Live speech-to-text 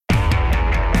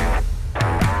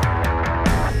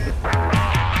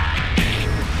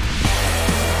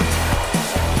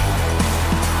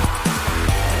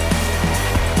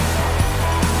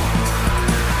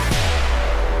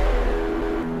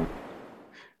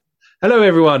Hello,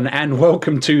 everyone, and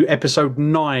welcome to episode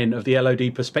 9 of the L.O.D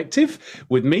Perspective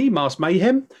with me, Mars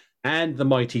Mayhem, and the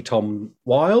mighty Tom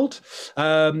Wild.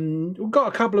 We've got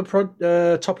a couple of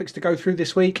topics to go through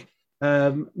this week.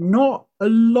 Not a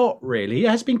lot, really. It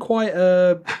has been quite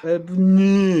a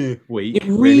week, It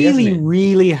really, hasn't it?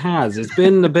 really has. It's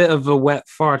been a bit of a wet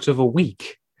fart of a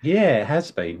week. Yeah, it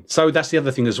has been. So that's the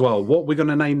other thing as well. What we're going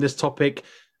to name this topic,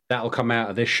 that'll come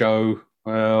out of this show.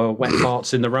 Wet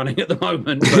farts in the running at the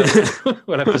moment, but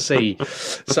we'll have to see.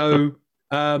 So,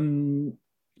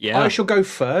 I shall go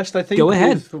first. I think. Go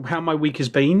ahead. With how my week has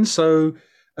been. So,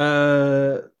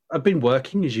 I've been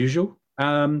working as usual.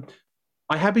 I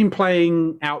have been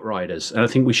playing Outriders, and I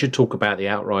think we should talk about the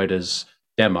Outriders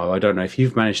demo. I don't know if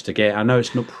you've managed to get. I know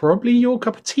it's not probably your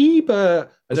cup of tea,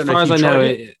 but I don't know if you tried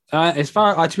it.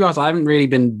 To be honest, I haven't really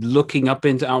been looking up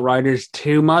into Outriders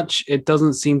too much. It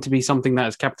doesn't seem to be something that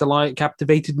has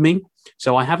captivated me.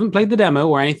 So I haven't played the demo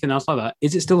or anything else like that.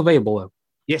 Is it still available though?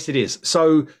 Yes, it is.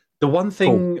 So the one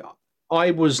thing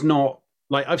I was not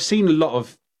like, I've seen a lot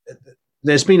of.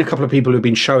 There's been a couple of people who've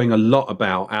been showing a lot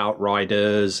about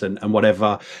Outriders and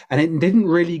whatever, and it didn't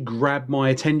really grab my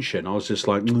attention. I was just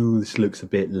like, this looks a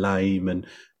bit lame, and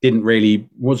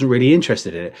wasn't really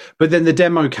interested in it. But then the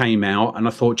demo came out, and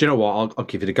I thought, do you know what, I'll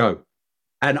give it a go,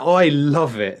 and I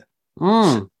love it.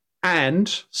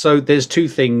 And so there's two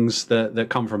things that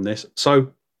come from this.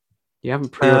 So you haven't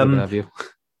pre-ordered, have you?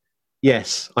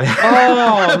 Yes, I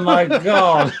have. Oh my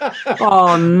god!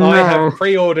 Oh no! I have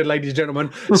pre-ordered, ladies and gentlemen.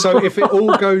 So if it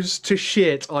all goes to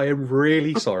shit, I am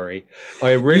really sorry.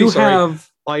 I am really sorry.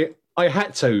 I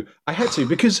had to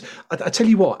because I tell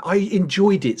you what, I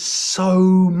enjoyed it so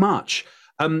much.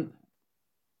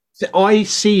 I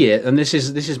see it, and this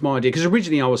is my idea, because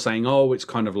originally I was saying, it's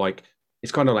kind of like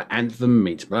Anthem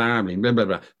meets blah blah blah blah,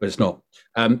 blah, but it's not.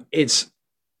 It's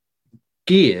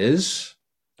Gears.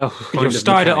 You've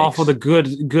started off with a good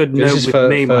note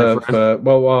with me, my friend.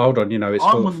 Well, hold on. It's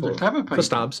for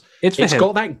Stubbs. It's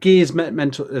got that Gears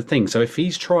mental thing. So if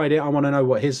he's tried it, I want to know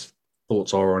what his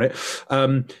thoughts are on it.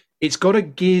 It's got a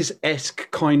Gears-esque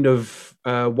kind of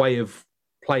way of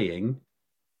playing,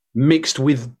 mixed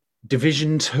with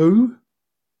Division 2,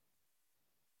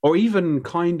 or even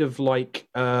kind of like.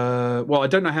 I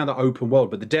don't know how the open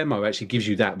world, but the demo actually gives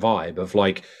you that vibe of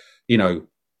like,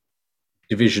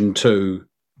 Division 2.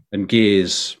 And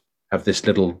Gears have this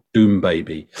little Doom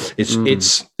baby.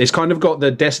 It's kind of got the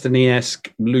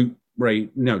Destiny-esque loot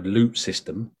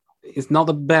system. It's not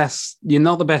the best. You're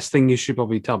not the best thing you should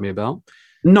probably tell me about.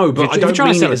 No, but I don't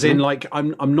mean it as in like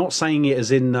I'm not saying it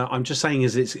as in. I'm just saying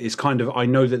it's kind of. I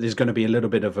know that there's going to be a little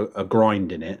bit of a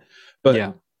grind in it,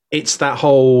 but it's that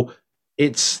whole.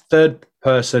 It's third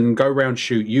person, go around,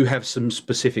 shoot. You have some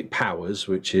specific powers,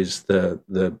 which is the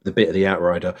bit of the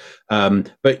Outrider,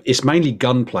 but it's mainly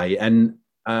gunplay, and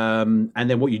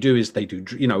then what you do is they do,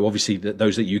 obviously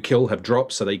those that you kill have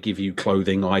drops, so they give you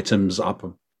clothing, items,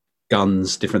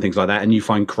 guns, different things like that, and you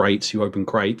find crates, you open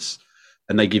crates,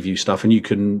 and they give you stuff, and you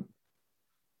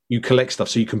collect stuff,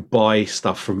 so you can buy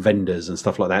stuff from vendors and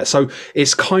stuff like that. So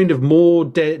it's kind of more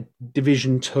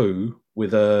Division 2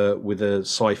 with a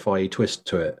sci-fi twist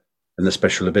to it and the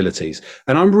special abilities.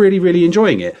 And I'm really, really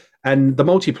enjoying it. And the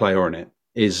multiplayer on it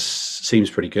seems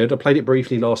pretty good. I played it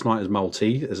briefly last night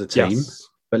as a team,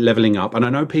 but leveling up. And I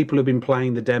know people have been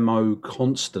playing the demo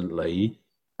constantly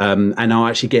and are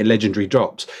actually getting legendary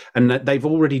drops. And they've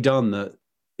already done that.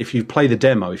 If you play the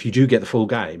demo, if you do get the full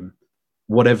game,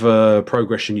 whatever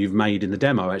progression you've made in the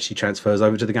demo actually transfers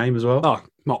over to the game as well. Oh,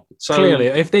 well, so clearly,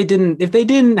 if they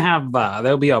didn't have that,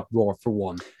 they'll be uproar for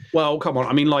one. Well, come on.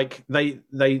 I mean, like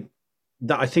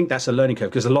I think that's a learning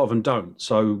curve because a lot of them don't.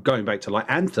 So going back to like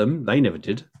Anthem, they never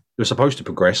did. They were supposed to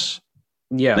progress.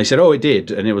 Yeah. And they said, it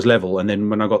did, and it was level. And then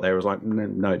when I got there, I was like,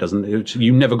 no, it doesn't.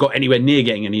 You never got anywhere near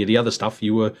getting any of the other stuff.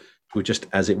 You were just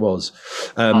as it was.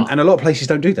 And a lot of places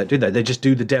don't do that, do they? They just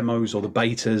do the demos or the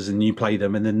betas and you play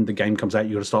them and then the game comes out,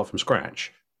 you've got to start from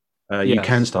scratch. You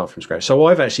can start from scratch. So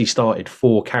I've actually started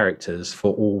 4 characters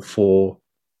for all 4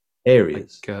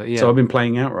 areas. So I've been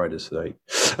playing Outriders today.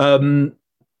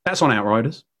 That's on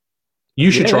Outriders. You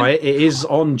should try it. It is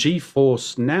on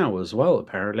GeForce Now as well,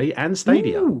 apparently, and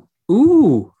Stadia.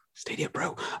 Ooh. Stadia,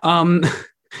 bro.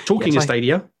 Talking of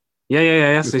Stadia.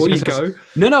 Yeah. Before you go.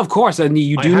 No, of course. And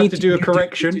you do need to do a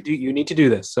correction. You need to do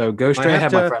this. So go straight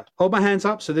ahead, my friend. Hold my hands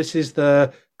up. So this is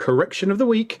the correction of the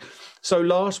week. So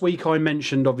last week I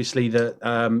mentioned, obviously, that,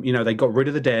 they got rid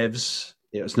of the devs.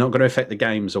 It's not going to affect the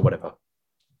games or whatever.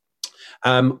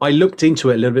 I looked into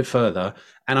it a little bit further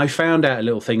and I found out a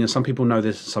little thing, and some people know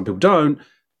this, some people don't.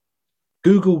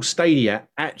 Google Stadia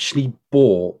actually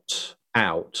bought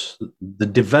out the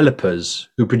developers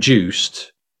who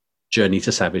produced Journey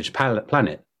to Savage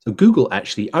Planet. So Google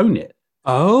actually own it.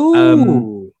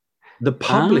 Oh. The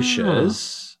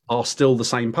publishers are still the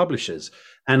same publishers.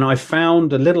 And I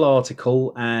found a little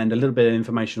article and a little bit of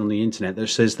information on the internet that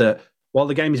says that while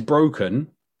the game is broken,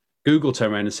 Google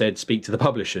turned around and said, speak to the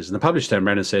publishers. And the publisher turned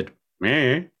around and said,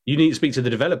 you need to speak to the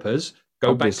developers.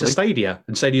 Go back to Stadia.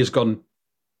 And Stadia's gone,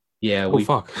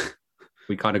 fuck.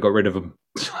 We kind of got rid of them.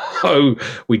 So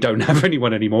we don't have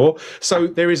anyone anymore. So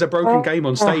there is a broken game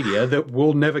on Stadia that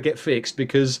will never get fixed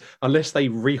because unless they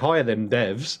rehire them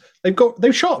devs,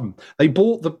 they've shot them. They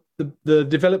bought the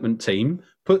development team,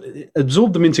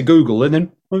 absorbed them into Google, and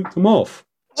then wrote them off.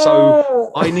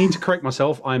 So I need to correct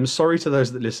myself. I'm sorry to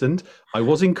those that listened. I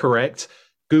was incorrect.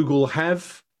 Google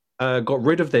have got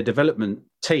rid of their development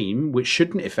team, which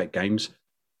shouldn't affect games,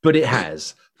 but it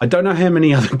has. I don't know how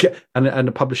many other and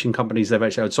the publishing companies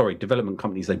development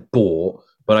companies they bought,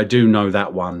 but I do know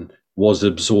that one was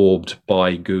absorbed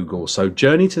by Google. So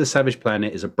Journey to the Savage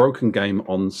Planet is a broken game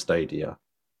on Stadia.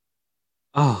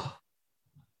 How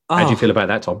do you feel about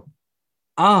that, Tom?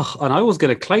 And I was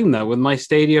going to claim that with my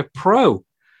Stadia Pro.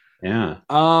 Yeah.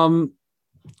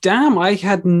 Damn, I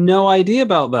had no idea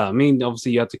about that. I mean,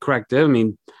 obviously you had to correct it. I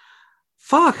mean,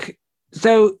 fuck.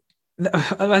 So,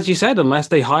 as you said, unless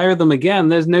they hire them again,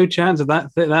 there's no chance of that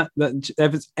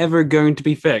it's ever going to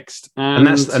be fixed. And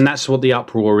that's what the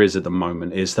uproar is at the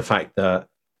moment, is the fact that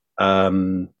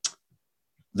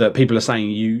that people are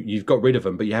saying you've got rid of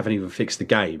them, but you haven't even fixed the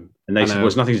game. And they said, well,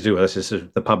 it's nothing to do with us. It's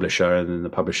the publisher. And then the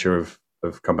publisher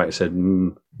have come back and said,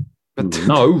 no,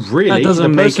 really, that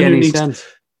doesn't make any sense.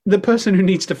 The person who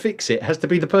needs to fix it has to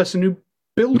be the person who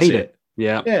built it.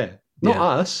 Yeah, not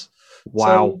us.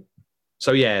 Wow.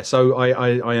 So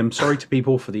I am sorry to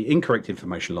people for the incorrect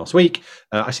information last week.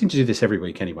 I seem to do this every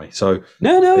week anyway. So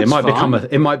no, it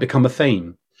might become a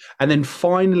theme. And then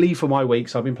finally for my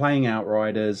weeks, I've been playing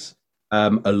Outriders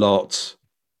a lot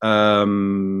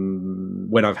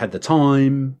when I've had the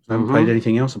time. I haven't played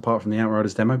anything else apart from the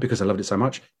Outriders demo because I loved it so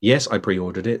much. Yes, I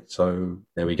pre-ordered it, so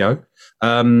there we go.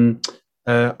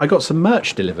 I got some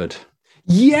merch delivered.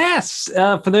 Yes,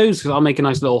 for those, I'll make a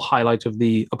nice little highlight of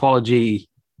the apology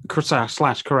 /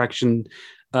 correction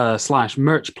 /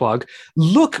 merch plug.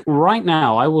 Look right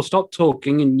now. I will stop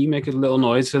talking and you make a little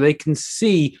noise so they can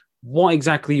see what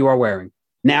exactly you are wearing.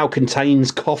 Now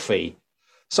contains coffee.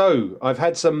 So I've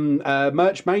had some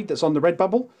merch made that's on the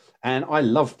Redbubble, and I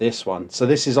love this one. So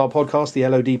this is our podcast, the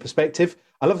L.O.D. Perspective.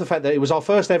 I love the fact that it was our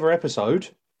first ever episode,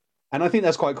 and I think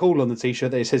that's quite cool on the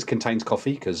T-shirt that it says contains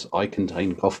coffee, because I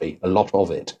contain coffee, a lot of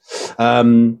it.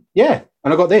 And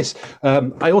I got this.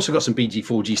 I also got some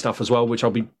BG4G stuff as well, which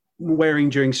I'll be wearing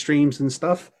during streams and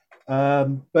stuff.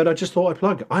 But I just thought I'd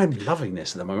plug. I'm loving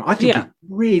this at the moment. I think it's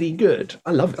really good.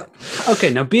 I love it.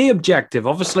 Okay, now be objective.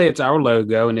 Obviously, it's our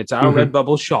logo and it's our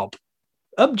Redbubble shop.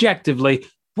 Objectively,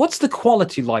 what's the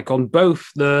quality like on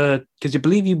both because you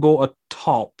believe you bought a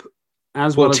top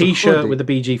as well as a T-shirt with the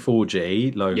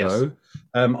BG4G logo. Yes.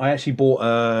 I actually bought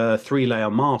a 3-layer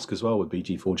mask as well with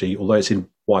BG4G, although it's in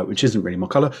white, which isn't really my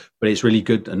color, but it's really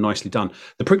good and nicely done.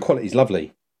 The print quality is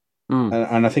lovely.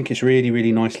 And I think it's really,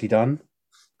 really nicely done.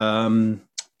 So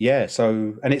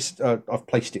and it's I've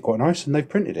placed it quite nice, and they've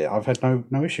printed it. I've had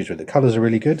no issues with it. Colors are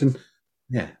really good, and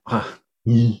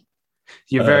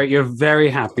you're very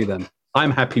happy then.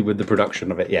 I'm happy with the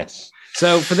production of it. Yes.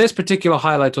 So for this particular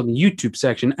highlight on the YouTube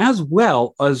section, as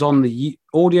well as on the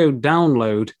audio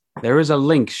download, there is a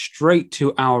link straight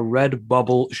to our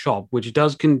Redbubble shop, which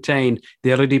does contain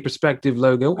the L.O.D. Perspective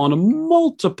logo on a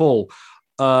multiple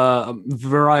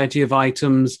variety of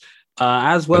items.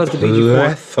 As well as the BG4.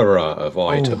 Plethora of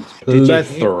items. Did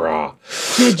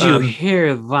you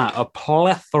hear that? A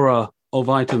plethora of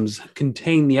items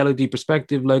contain the L.O.D.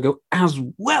 Perspective logo as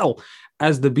well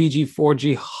as the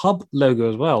BG4G Hub logo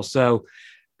as well. So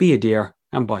be a dear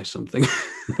and buy something.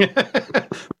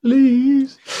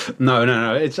 Please.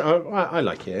 No. It's I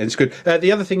like it. It's good.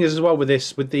 The other thing is as well with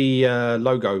the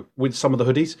logo, with some of the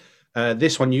hoodies,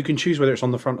 this one you can choose whether it's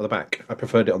on the front or the back. I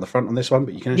preferred it on the front on this one,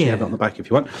 but you can actually have it on the back if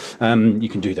you want. You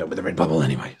can do that with the Redbubble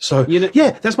anyway. So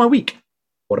that's my week.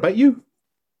 What about you?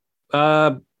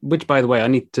 Which, by the way, I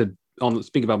need to.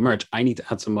 Speaking about merch, I need to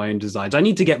add some of my own designs. I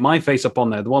need to get my face up on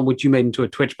there, the one which you made into a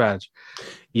Twitch badge.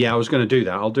 Yeah, I was going to do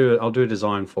that. I'll do a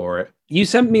design for it. You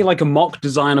sent me like a mock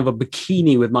design of a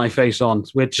bikini with my face on,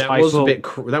 which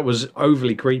that was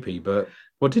overly creepy. But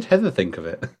what did Heather think of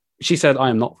it? She said,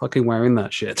 I am not fucking wearing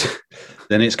that shit.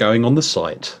 Then it's going on the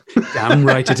site. Damn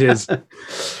right it is.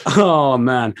 Oh,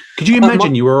 man. Could you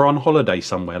imagine you were on holiday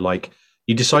somewhere, like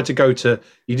you decide to go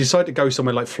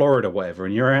somewhere like Florida or whatever,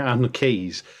 and you're out on the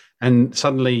Keys, and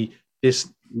suddenly this,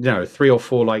 3 or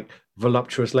 4 like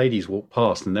voluptuous ladies walk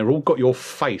past, and they're all got your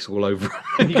face all over them.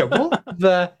 And you go, what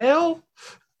the hell?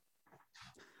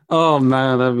 Oh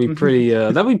man, that'd be pretty.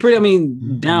 That'd be pretty. I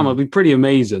mean, damn, it'd be pretty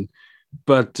amazing.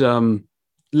 But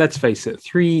let's face it,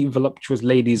 3 voluptuous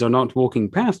ladies are not walking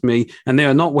past me, and they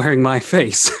are not wearing my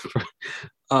face.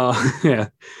 Yeah.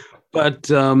 But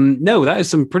no, that is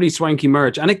some pretty swanky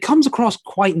merch, and it comes across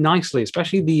quite nicely,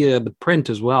 especially the print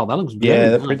as well. That looks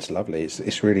the print's lovely.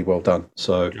 It's really well done.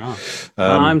 So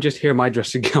I'm just here, my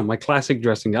dressing gown, my classic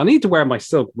dressing gown. I need to wear my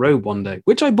silk robe one day,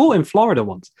 which I bought in Florida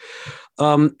once.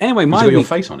 Anyway, my your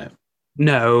face on it.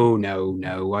 No.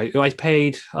 I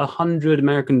paid $100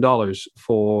 American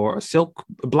for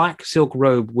a black silk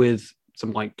robe with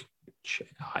some like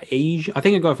Asia. I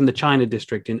think I got it from the China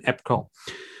district in Epcot.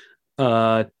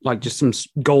 Like just some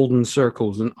golden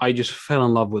circles, and I just fell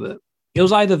in love with it. It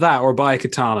was either that or buy a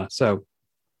katana. So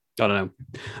I don't know.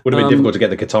 Would have been difficult to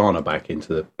get the katana back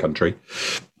into the country.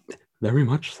 Very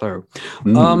much so.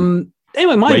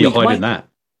 Anyway, where are you hiding that?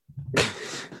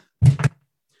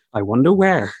 I wonder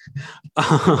where.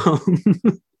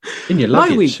 In your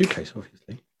luggage suitcase,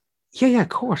 obviously. Yeah, of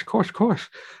course.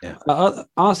 Yeah.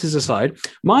 Asses aside,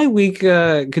 my week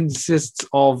consists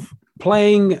of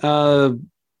playing.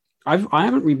 I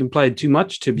haven't really been playing too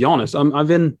much, to be honest.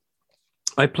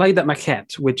 I played that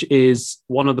maquette, which is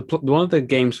one of the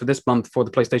games for this month for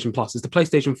the PlayStation Plus. It's the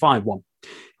PlayStation 5 one.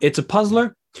 It's a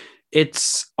puzzler.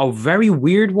 It's a very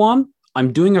weird one.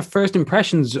 I'm doing a first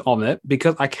impressions on it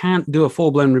because I can't do a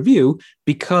full-blown review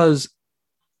because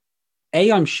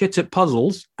A, I'm shit at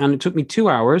puzzles, and it took me 2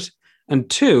 hours, and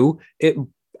 2,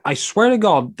 I swear to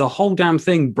God, the whole damn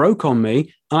thing broke on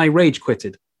me, and I rage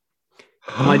quitted.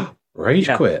 Rage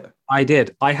quit? I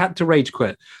did. I had to rage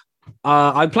quit.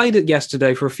 I played it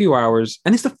yesterday for a few hours,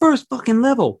 and it's the first fucking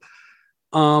level.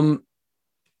 Long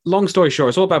story short,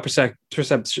 it's all about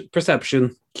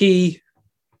perception.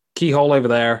 Keyhole over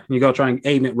there, and you got to try and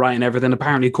aim it right and everything.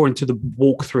 Apparently, according to the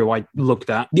walkthrough I looked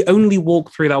at, the only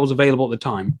walkthrough that was available at the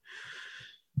time,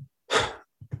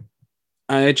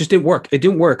 it just didn't work. It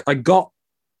didn't work. I got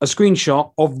a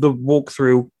screenshot of the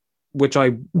walkthrough, which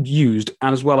I used,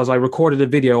 and as well as I recorded a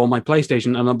video on my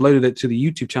PlayStation and uploaded it to the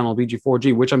YouTube channel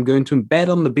BG4G, which I'm going to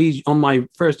embed on my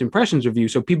first impressions review,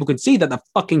 so people can see that the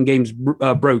fucking game's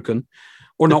broken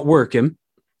or not working.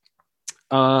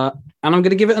 And I'm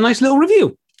going to give it a nice little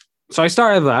review. So I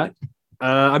started that.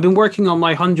 I've been working on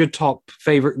my 100 top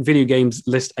favorite video games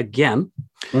list again.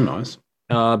 Oh, nice.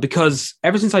 Because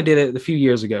ever since I did it a few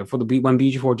years ago when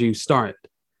BG4G started,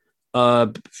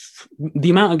 the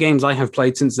amount of games I have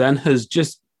played since then has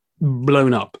just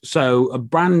blown up. So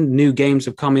brand new games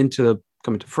have come into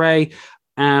fray,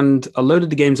 and a load of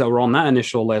the games that were on that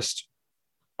initial list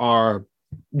are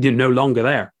no longer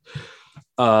there.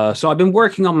 So I've been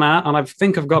working on that, and I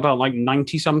think I've got about like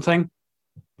 90 something.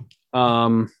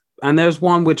 And there's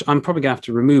one which I'm probably gonna have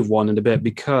to remove one in a bit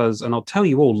because, and I'll tell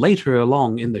you all later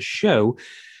along in the show,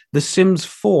 The Sims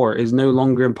 4 is no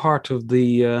longer in part of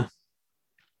the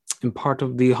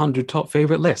 100 top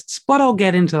favorite lists. But I'll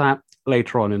get into that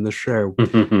later on in the show.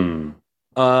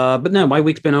 But no, my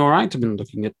week's been all right. I've been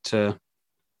looking at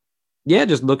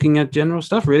just looking at general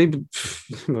stuff, really.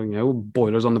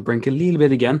 Boilers on the brink a little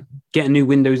bit again. Getting new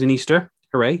windows in Easter.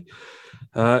 Hooray.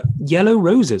 Yellow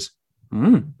roses.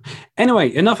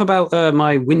 Anyway, enough about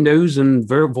my windows and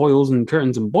voiles and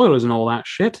curtains and boilers and all that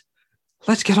shit.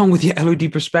 Let's get on with your L.O.D.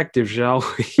 perspective, shall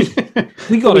we?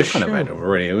 We got a kind of read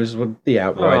already. It was the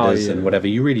Outriders and whatever.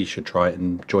 You really should try it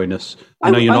and join us.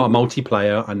 I know you're not a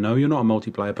multiplayer. I know you're not a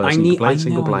multiplayer person. You play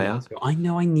single player. I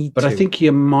know I need but to. I think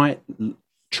you might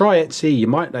try it. See, you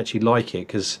might actually like it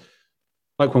because,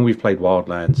 like when we've played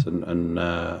Wildlands and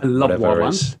I love whatever,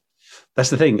 Wildlands. That's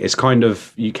the thing. It's kind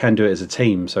of, you can do it as a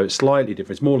team, so it's slightly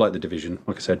different. It's more like the Division,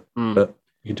 like I said, but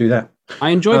you can do that.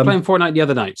 I enjoyed playing Fortnite the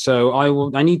other night, so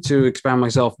I need to expand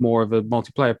myself more of a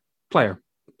multiplayer player.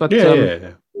 But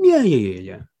yeah.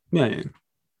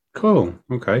 Cool.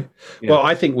 Okay. Yeah. Well,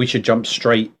 I think we should jump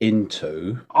straight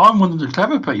into. I'm one of the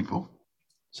clever people.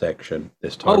 Section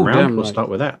this time round. We'll start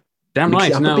with that. Damn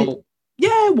right. Now,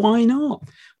 yeah. Why not?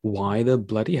 Why the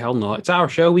bloody hell not? It's our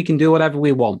show. We can do whatever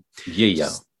we want. Yeah.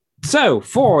 So,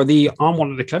 for the I'm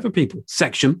one of the clever people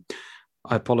section,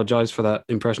 I apologize for that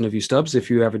impression of you, Stubbs, if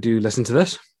you ever do listen to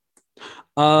this.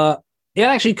 It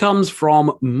actually comes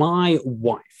from my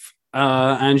wife.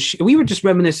 And we were just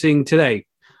reminiscing today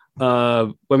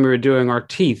when we were doing our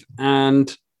teeth.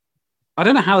 And I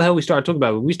don't know how the hell we started talking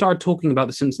about it. We started talking about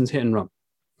The Simpsons Hit and Run.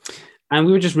 And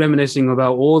we were just reminiscing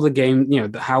about all the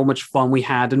game, how much fun we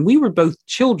had. And we were both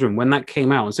children when that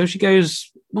came out. And so she goes,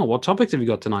 well, what topics have you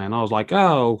got tonight? And I was like,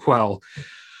 oh, well,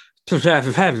 because,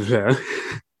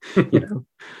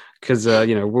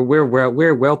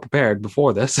 we're well prepared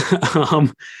before this.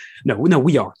 No,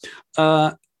 we are.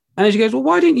 And she goes, well,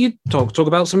 why didn't you talk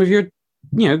about some of your,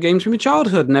 games from your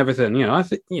childhood and everything? I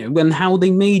think, and how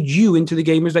they made you into the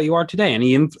gamers that you are today.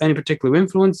 Any particular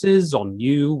influences on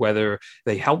you, whether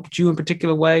they helped you in a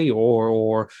particular way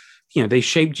or they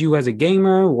shaped you as a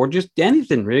gamer or just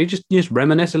anything really. Just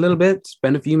reminisce a little bit,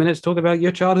 spend a few minutes talking about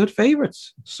your childhood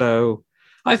favorites. So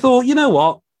I thought, you know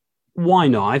what? Why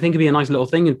not? I think it'd be a nice little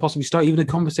thing and possibly start even a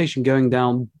conversation going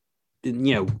down,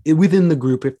 within the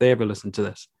group if they ever listen to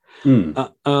this.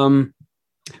 But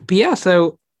yeah,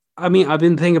 so I mean, I've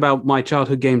been thinking about my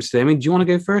childhood games today. I mean, do you want to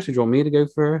go first, or do you want me to go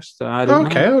first? I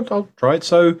don't know. I'll try it.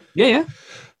 So yeah.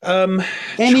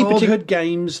 Any childhood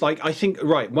games, like I think,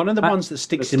 right, one of the ones that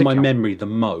sticks in my memory the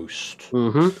most,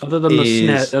 other than the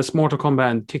SNES, Mortal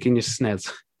Kombat and kicking your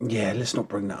SNES. Yeah, let's not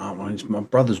bring that up. It's my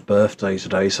brother's birthday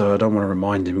today, so I don't want to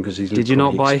remind him because he's. Did you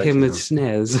not buy him the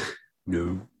SNES?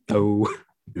 No. Oh.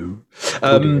 No.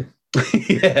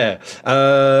 Yeah.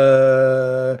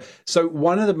 So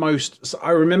one of the most. So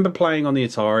I remember playing on the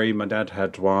Atari. My dad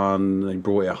had one. He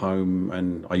brought it home,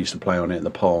 and I used to play on it in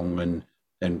the Pong, and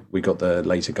then we got the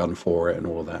laser gun for it and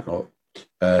all of that.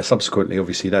 Subsequently,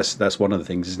 obviously, that's one of the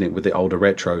things, isn't it? With the older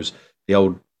retros, the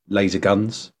old laser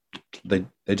guns, they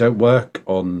don't work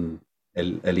on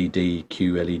LED,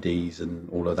 QLEDs, and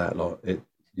all of that lot. You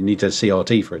need a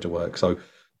CRT for it to work. So.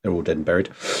 They're all dead and buried.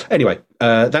 Anyway,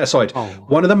 that aside,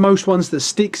 one of the most ones that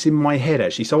sticks in my head,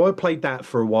 actually. So I played that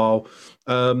for a while.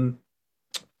 But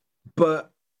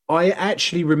I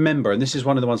actually remember, and this is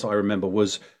one of the ones that I remember,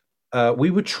 was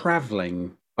we were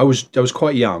traveling. I was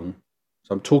quite young.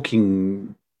 So I'm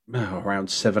talking around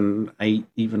 7, 8,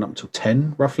 even up to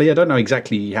 10, roughly. I don't know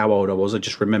exactly how old I was. I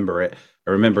just remember it.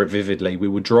 I remember it vividly. We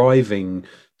were driving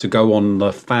to go on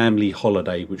the family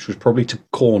holiday, which was probably to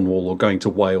Cornwall or going to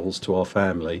Wales to our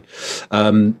family.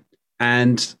 And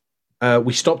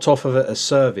we stopped off of a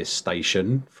service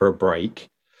station for a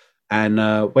break and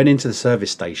went into the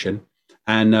service station.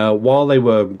 And while they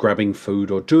were grabbing food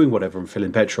or doing whatever and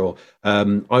filling petrol,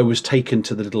 I was taken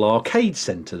to the little arcade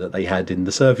centre that they had in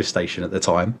the service station at the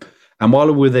time. And while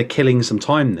we were there killing some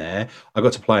time there, I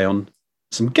got to play on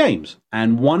some games.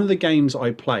 And one of the games I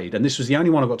played, and this was the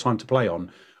only one I got time to play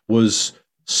on, was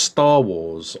Star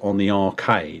Wars on the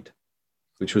arcade,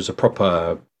 which was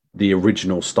the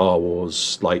original Star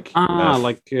Wars,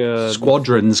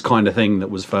 Squadrons kind of thing that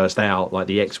was first out, like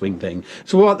the X-Wing thing.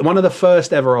 So one of the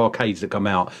first ever arcades that come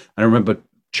out. And I remember my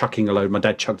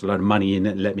dad chucked a load of money in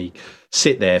it and let me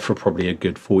sit there for probably a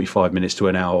good 45 minutes to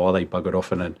an hour while they buggered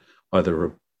off and then either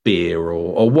a beer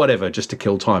or whatever just to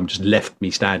kill time, just left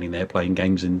me standing there playing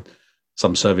games in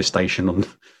some service station on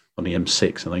the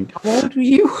M6, I think. How old were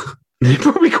you? You're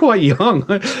probably quite young.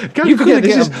 Don't forget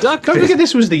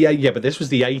this was the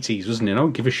 80s, wasn't it? I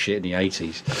don't give a shit in the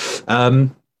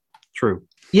 80s. True.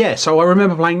 Yeah, so I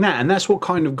remember playing that, and that's what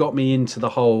kind of got me into the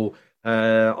whole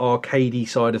arcadey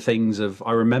side of things.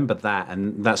 I remember that,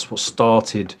 and that's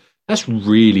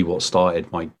really what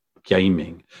started my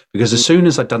gaming. Because as soon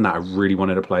as I'd done that, I really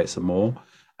wanted to play it some more,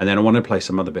 and then I wanted to play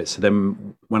some other bits. So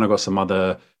then when I got some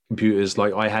other computers,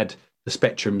 like I had the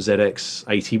Spectrum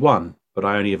ZX81, but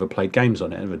I only ever played games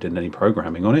on it. I never did any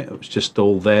programming on it. It was just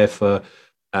all there for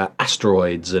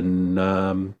asteroids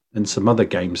and some other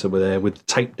games that were there with the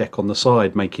tape deck on the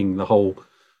side, making the whole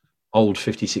old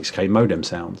 56K modem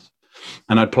sounds.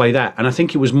 And I'd play that. And I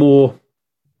think it was more,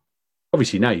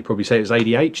 obviously now you probably say it was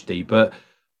ADHD, but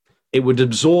it would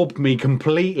absorb me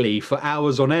completely for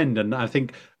hours on end. And I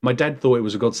think my dad thought it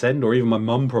was a godsend, or even my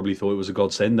mum probably thought it was a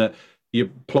godsend, that you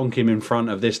plonk him in front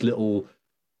of this little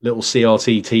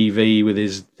CRT TV with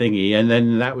his thingy, and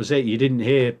then that was it. You didn't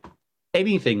hear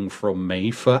anything from me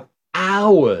for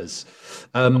hours.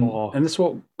 And that's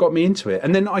what got me into it.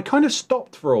 And then I kind of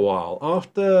stopped for a while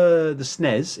after the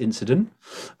SNES incident.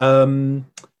 I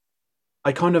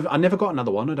never got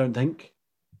another one, I don't think.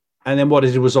 And then what I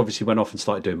did was obviously went off and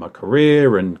started doing my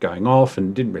career and going off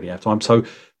and didn't really have time. So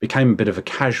became a bit of a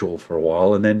casual for a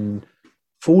while. And then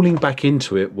falling back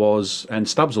into it was, and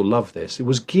Stubbs will love this, it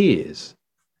was Gears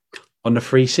on the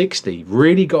 360.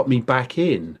 Really got me back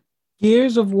in.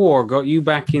 Gears of War got you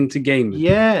back into gaming?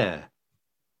 Yeah.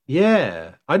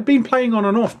 I'd been playing on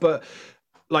and off, but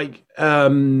like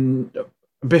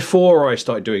before I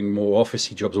started doing more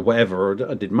officey jobs or whatever,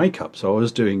 I did makeup. So I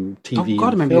was doing TV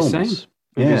and films.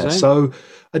 Yeah, so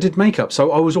I did makeup.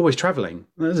 So I was always traveling.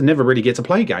 I never really get to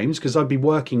play games because I'd be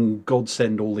working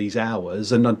godsend all these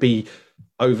hours, and I'd be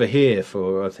over here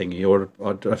for a thingy, or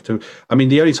I'd have to. I mean,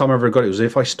 the only time I ever got it was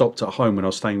if I stopped at home when I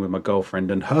was staying with my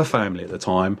girlfriend and her family at the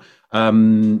time.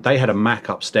 They had a Mac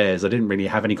upstairs. I didn't really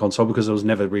have any console because I was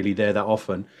never really there that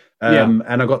often. And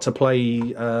I got to play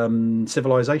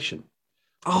Civilization.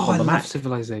 Oh, I love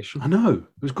Civilization. I know,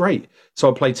 it was great. So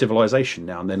I played Civilization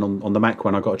now and then on the Mac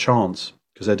when I got a chance,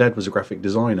 because their dad was a graphic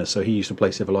designer, so he used to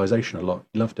play Civilization a lot.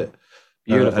 He loved it.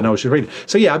 And I was just reading.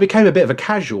 So yeah, I became a bit of a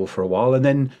casual for a while, and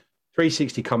then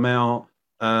 360 come out,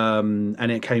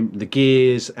 and it came the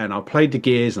Gears, and I played the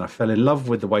Gears, and I fell in love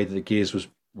with the way that the Gears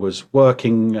was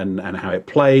working and how it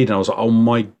played, and I was like, oh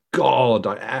my god,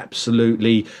 I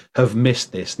absolutely have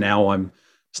missed this. Now I'm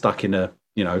stuck in the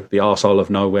arsehole of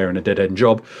nowhere in a dead end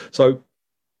job. So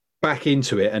back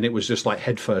into it, and it was just like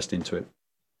headfirst into it.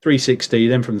 360,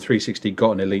 then from the 360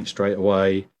 got an Elite straight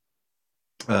away,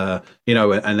 and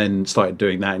then started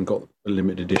doing that and got a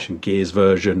limited edition Gears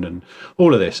version and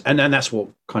all of this, and then that's what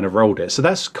kind of rolled it. So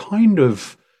that's kind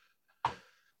of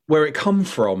where it come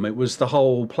from. It was the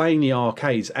whole playing the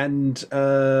arcades, and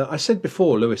I said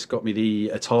before, Lewis got me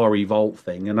the Atari Vault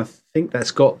thing, and I think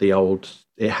that's got the old.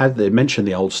 They mentioned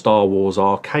the old Star Wars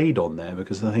arcade on there,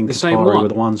 because I think the Atari were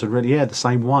the ones that really, the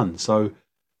same one. So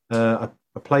I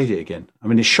played it again. I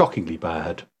mean, it's shockingly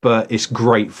bad, but it's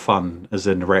great fun as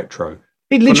in retro.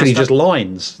 It literally just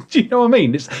lines. Do you know what I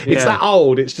mean? It's that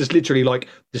old. It's just literally like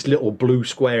this little blue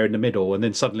square in the middle, and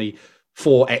then suddenly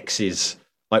 4 X's,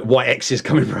 like white X's,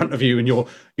 come in front of you, and you're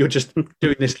just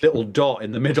doing this little dot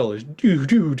in the middle. It's do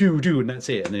do do do, and that's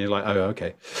it. And then you're like, oh,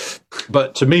 okay.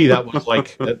 But to me, that was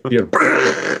like,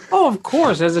 oh, of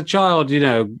course. As a child,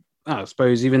 I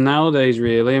suppose even nowadays,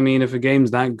 really. I mean, if a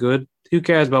game's that good, who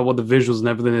cares about what the visuals and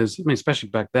everything is? I mean, especially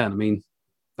back then. I mean,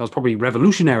 that was probably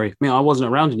revolutionary. I mean, I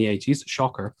wasn't around in the 80s.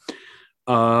 Shocker.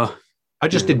 I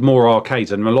just did more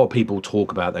arcades, and a lot of people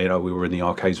talk about that. We were in the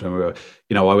arcades when we were,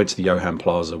 I went to the Johan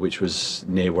Plaza, which was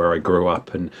near where I grew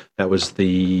up, and that was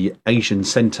the Asian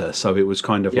center. So it was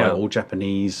kind of like all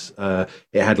Japanese. It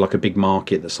had like a big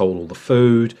market that sold all the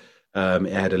food.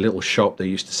 It had a little shop that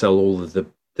used to sell all of the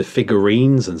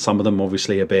figurines, and some of them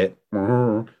obviously a bit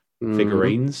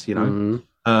figurines, And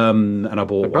I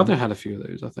bought. My brother had a few of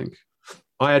those, I think.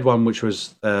 I had one which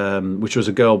was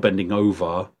a girl bending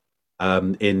over.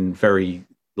 In very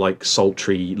like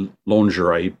sultry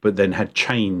lingerie, but then had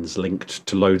chains linked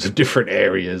to loads of different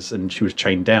areas, and she was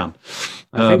chained down.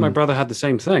 I think my brother had the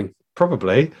same thing.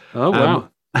 Probably. Oh, wow.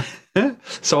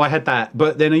 So I had that,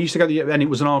 but then I used to go and it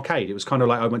was an arcade. It was kind of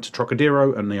like I went to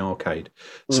Trocadero and the arcade.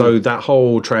 So that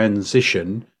whole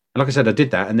transition, and like I said, I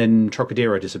did that, and then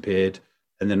Trocadero disappeared,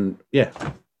 and then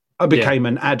I became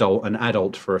an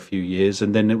adult for a few years,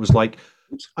 and then it was like,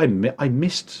 I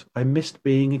missed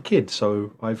being a kid,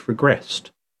 so I've regressed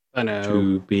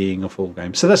to being a full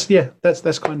game. So that's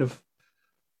kind of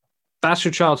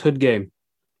your childhood game.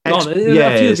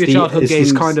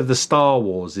 It's kind of the Star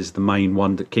Wars is the main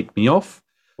one that kicked me off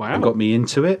and got me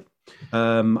into it.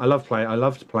 I loved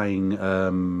playing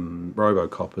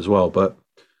RoboCop as well, but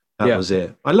that was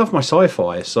it. I love my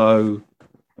sci-fi, so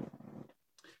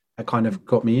that kind of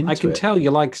got me into it. I can tell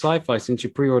you like sci-fi since you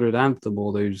pre-ordered Anthem,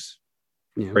 all those.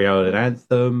 Pre-ordered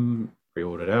Anthem,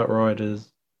 pre-ordered Outriders,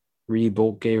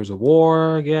 rebought Gears of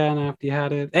War again after you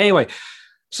had it. Anyway,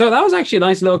 so that was actually a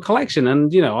nice little collection,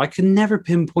 and I can never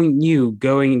pinpoint you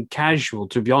going casual.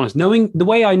 To be honest, knowing the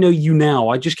way I know you now,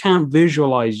 I just can't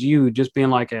visualize you just being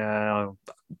like, It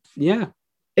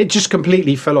just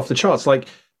completely fell off the charts. Like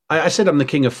I said, I'm the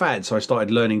king of fads, so I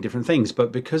started learning different things.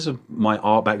 But because of my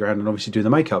art background and obviously doing the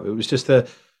makeup, it was just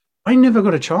I never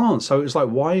got a chance. So it was like,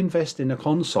 why invest in a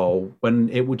console when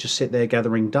it would just sit there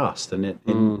gathering dust? And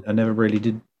I never really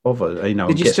did bother,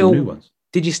 get some new ones.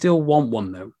 Did you still want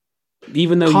one though?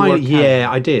 Even though I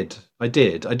did. I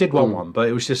did want one, but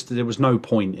it was just, there was no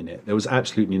point in it. There was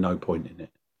absolutely no point in it.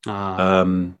 I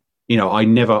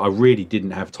really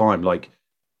didn't have time. Like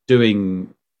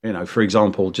doing, for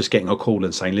example, just getting a call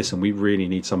and saying, listen, we really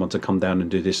need someone to come down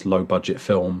and do this low budget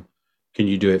film. Can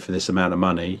you do it for this amount of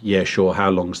money? Yeah, sure.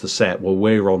 How long's the set? Well,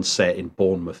 we're on set in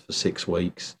Bournemouth for 6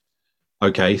 weeks.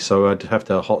 Okay, so I'd have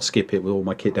to hot skip it with all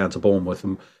my kit down to Bournemouth,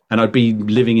 and I'd be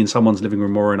living in someone's living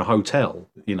room or in a hotel,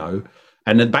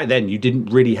 And then back then, you didn't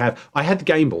really have. I had the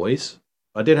Game Boys.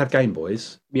 I did have Game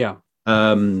Boys. Yeah.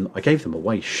 I gave them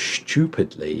away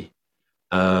stupidly.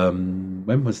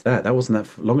 When was that? That wasn't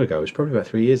that long ago. It was probably about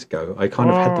 3 years ago. I kind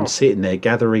of had them sitting there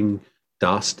gathering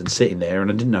dust and sitting there, and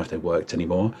I didn't know if they worked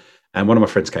anymore. And one of my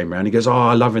friends came around. He goes, "Oh,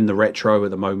 I'm loving the retro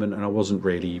at the moment," and I wasn't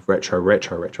really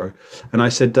retro. And I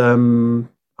said, "Oh,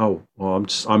 well,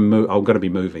 I'm going to be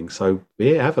moving, so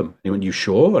yeah, have them." And he went, "You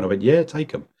sure?" And I went, "Yeah,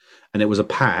 take them." And it was a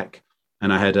pack,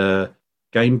 and I had a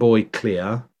Game Boy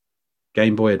Clear,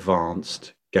 Game Boy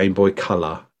Advanced, Game Boy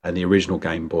Color, and the original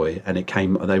Game Boy, and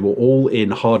they were all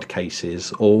in hard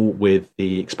cases, all with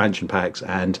the expansion packs,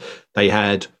 and they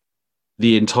had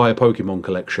the entire Pokemon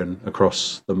collection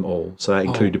across them all. So that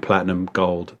included Platinum,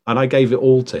 Gold, and I gave it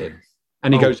all to him.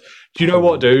 And he goes, "Do you know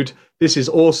what, dude? This is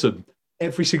awesome.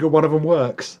 Every single one of them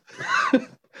works." I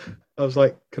was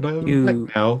like, "Can I have them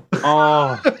back now?"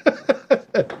 I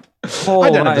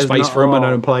don't have the space for them, and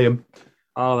I don't play them.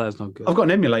 Oh, that's not good. I've got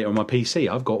an emulator on my PC.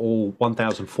 I've got all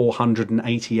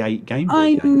 1,488 Game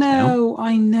Boy games now.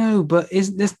 I know, but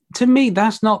is this, to me,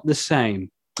 that's not the same.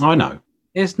 I know.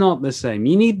 It's not the same.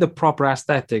 You need the proper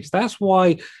aesthetics. That's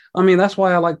why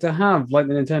I like to have like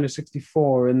the Nintendo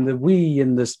 64 and the Wii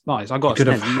and the Spice. I could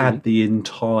have had the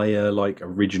entire like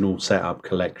original setup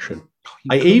collection.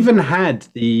 I even had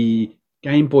the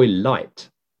Game Boy Light.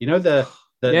 You know the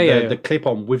clip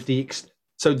on with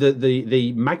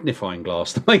the magnifying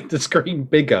glass to make the screen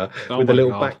bigger with a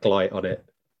little backlight on it.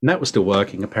 And that was still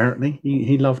working apparently.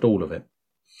 He loved all of it.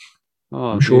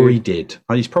 I'm sure he did.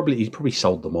 He's probably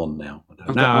sold them on now.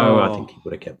 I think he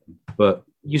would have kept them. But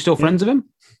you still friends with him?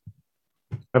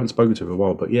 I haven't spoken to him in a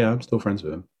while, but yeah, I'm still friends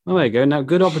with him. Oh, there you go. Now,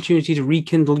 good opportunity to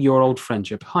rekindle your old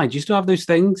friendship. Hi, do you still have those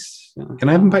things? Can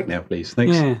I have them back now, please?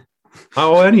 Thanks. Yeah.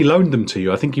 Oh, I only loaned them to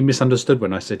you. I think you misunderstood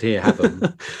when I said, "Here, have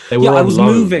them." They were I was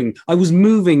moving.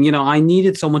 I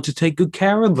needed someone to take good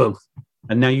care of them.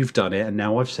 And now you've done it, and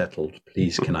now I've settled.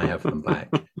 Please, can I have them back?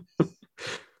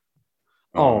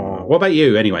 Oh, what about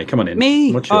you? Anyway, come on in.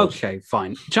 Me? Okay,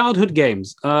 fine. Childhood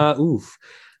games. I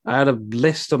had a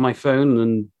list on my phone,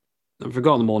 and I've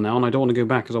forgotten them all now, and I don't want to go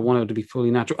back because I want it to be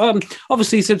fully natural.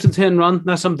 Obviously, Simpsons Hit and Run.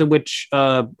 That's something which,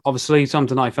 obviously,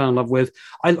 something I fell in love with.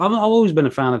 I've always been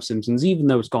a fan of Simpsons, even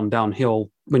though it's gone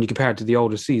downhill when you compare it to the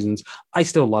older seasons. I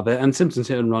still love it, and Simpsons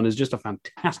Hit and Run is just a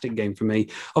fantastic game for me.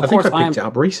 I think I picked it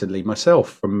up recently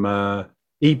myself from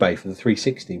eBay for the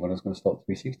 360 when I was going to start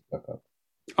the 360 back up.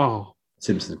 Oh.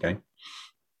 Simpsons game.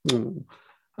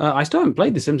 I still haven't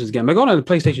played the Simpsons game. I got it on the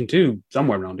PlayStation 2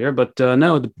 somewhere around here, but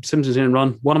no, the Simpsons Hit and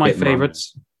Run, one of my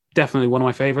favorites. Definitely one of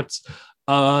my favorites.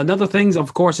 Another thing,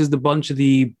 of course, is the bunch of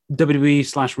the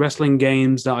WWE/wrestling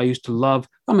games that I used to love.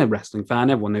 I'm a wrestling fan.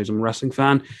 Everyone knows I'm a wrestling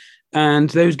fan. And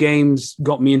those games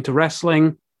got me into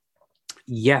wrestling.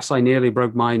 Yes, I nearly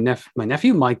broke my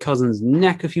cousin's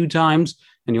neck a few times,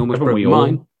 and he almost broke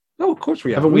mine. Oh, of course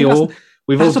we have. Haven't we all?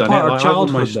 We've all done it. Our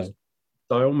childhood,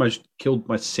 I almost killed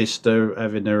my sister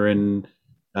having her in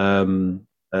kind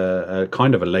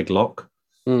of a leg lock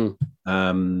and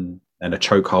a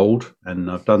chokehold, and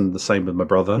I've done the same with my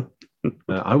brother.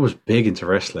 I was big into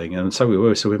wrestling, and so we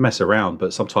were. So we'd mess around,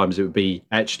 but sometimes it would be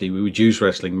we would use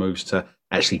wrestling moves to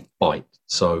actually fight.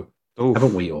 So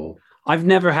haven't we all? I've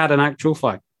never had an actual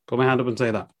fight. Put my hand up and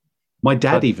say that. My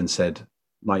dad even said,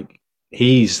 like,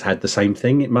 he's had the same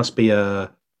thing. It must be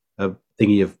a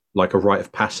thingy of like a rite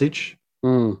of passage.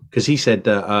 Because he said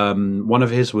that one of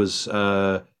his was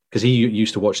because he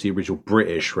used to watch the original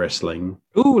British wrestling.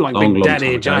 Ooh, like Big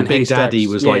Daddy, Giant Big Daddy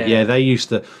was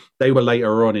they were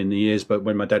later on in the years, but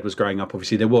when my dad was growing up,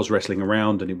 obviously there was wrestling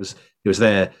around, and it was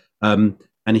there. And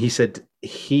he said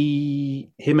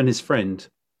him and his friend,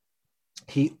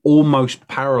 he almost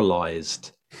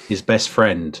paralyzed his best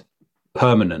friend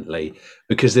permanently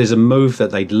because there's a move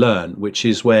that they'd learned, which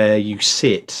is where you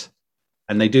sit.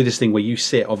 And they do this thing where you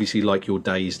sit, obviously, like you're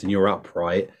dazed and you're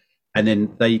upright, and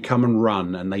then they come and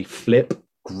run and they flip,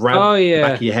 grab the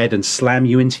back of your head and slam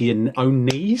you into your own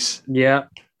knees. Yeah.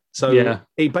 So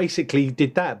he basically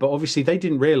did that, but obviously they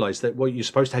didn't realize that you're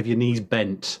supposed to have your knees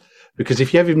bent, because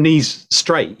if you have your knees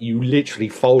straight, you literally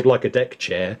fold like a deck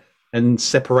chair and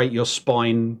separate your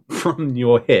spine from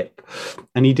your hip.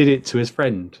 And he did it to his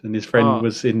friend, and his friend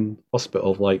was in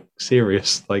hospital, like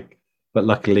serious, like. But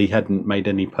luckily hadn't made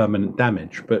any permanent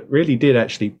damage, but really did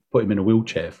actually put him in a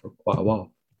wheelchair for quite a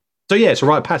while. So yeah, it's a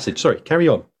rite of passage. Sorry, carry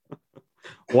on.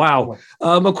 Wow.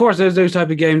 Of course, there's those type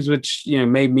of games which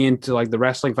made me into like the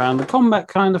wrestling fan, the combat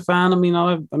kind of fan. I mean,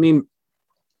 I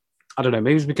don't know.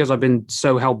 Maybe it's because I've been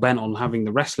so hell bent on having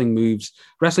the wrestling games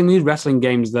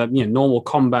that normal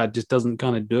combat just doesn't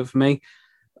kind of do it for me.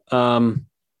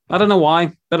 I don't know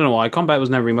why. Combat was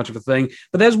never really much of a thing.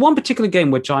 But there's one particular game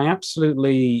which I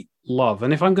absolutely love,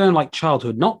 and if I'm going like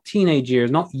childhood, not teenage years,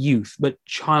 not youth, but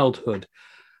childhood,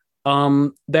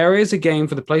 there is a game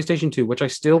for the PlayStation 2 which I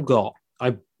still got.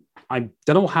 I don't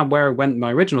know where it went in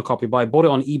my original copy, but I bought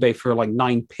it on eBay for like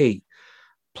 9p.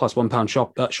 plus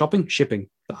 £1 shipping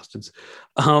bastards.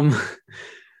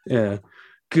 Yeah,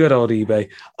 good old eBay.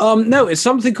 No, it's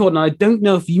something called, and I don't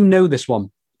know if you know this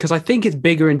one, because I think it's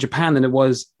bigger in Japan than it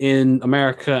was in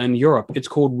America and Europe. It's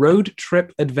called Road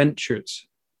Trip Adventures.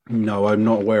 No, I'm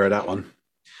not aware of that one.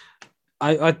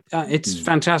 It's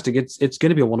fantastic. It's going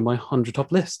to be on one of my 100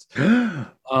 top lists.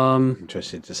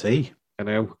 Interested to see. I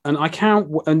know, and I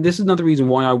can't. And this is another reason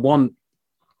why I want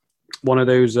one of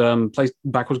those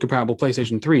backwards compatible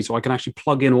PlayStation 3, so I can actually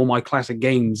plug in all my classic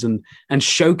games and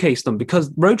showcase them.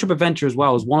 Because Road Trip Adventure as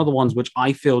well is one of the ones which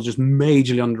I feel just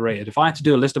majorly underrated. If I had to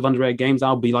do a list of underrated games,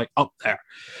 I'll be like up there.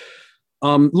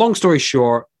 Long story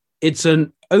short, it's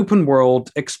an open world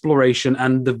exploration,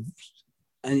 and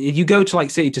you go to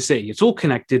like city to city. It's all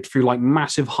connected through like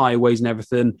massive highways and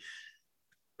everything,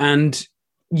 and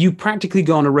you practically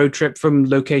go on a road trip from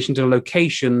location to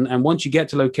location. And once you get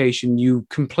to location, you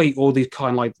complete all these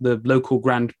kind of like the local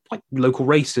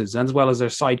races, as well as their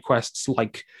side quests.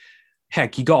 Like,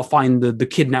 heck, you got to find the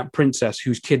kidnapped princess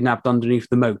who's kidnapped underneath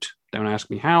the moat. Don't ask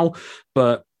me how,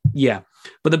 but yeah.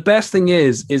 But the best thing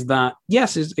is that,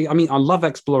 yes, I love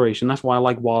exploration. That's why I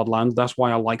like Wildlands. That's why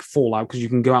I like Fallout, because you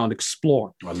can go out and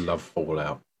explore. I love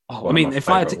Fallout. Oh, I mean, if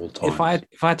I had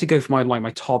to go for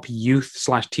my top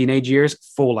youth/teenage years,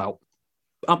 Fallout,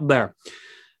 up there,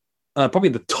 probably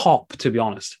the top, to be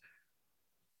honest,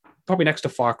 probably next to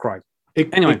Far Cry.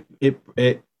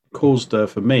 It caused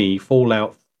for me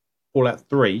Fallout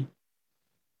 3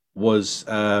 was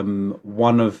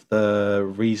one of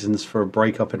the reasons for a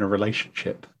breakup in a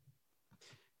relationship.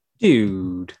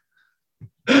 Dude,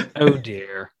 oh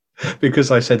dear. Because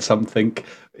I said something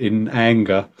in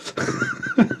anger.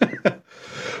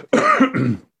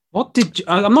 What did you...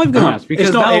 I'm not even going to ask,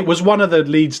 because it was one of the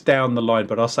leads down the line,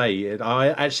 but I'll say it. I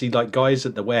actually, like, guys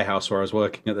at the warehouse where I was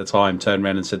working at the time turned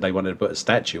around and said they wanted to put a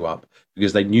statue up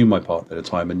because they knew my partner at the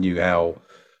time and knew how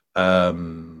oh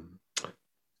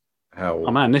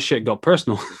man, this shit got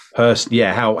personal.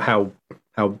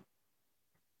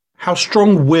 How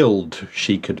strong-willed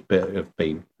she could have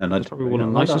been, and that's probably one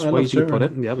of the nicest ways you put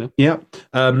it. Yeah.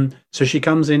 So she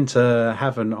comes in to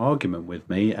have an argument with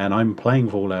me, and I'm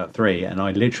playing Fallout 3, and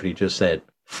I literally just said,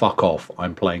 "Fuck off!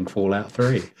 I'm playing Fallout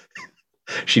 3."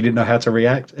 She didn't know how to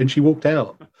react, and she walked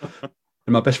out.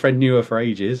 And my best friend knew her for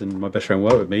ages, and my best friend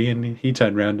worked with me, and he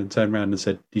turned around and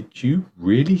said, "Did you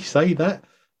really say that?"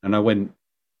 And I went,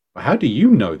 "How do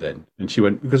you know then?" And she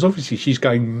went, "Because obviously she's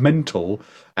going mental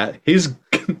at his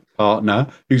partner,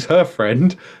 who's her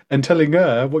friend, and telling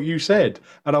her what you said."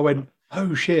 And I went,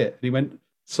 "Oh shit." And he went,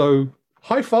 "So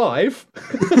high five."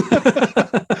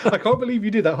 I can't believe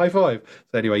you did that. High five.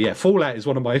 So anyway, yeah, Fallout is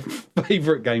one of my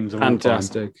favorite games of all time.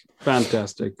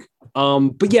 Fantastic.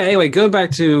 But yeah, anyway, going back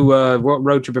to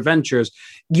Road Trip Adventures,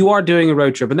 you are doing a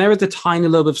road trip, and there is a tiny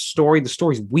little bit of story. The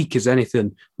story's weak as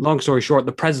anything. Long story short,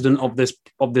 the president of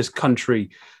this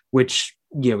country, which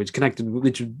it's connected,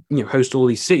 which hosts all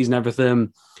these cities and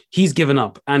everything, he's given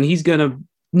up, and he's going to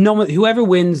whoever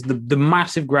wins the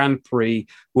massive Grand Prix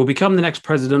will become the next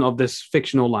president of this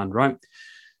fictional land, right?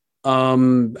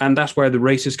 And that's where the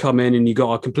races come in, and you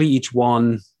got to complete each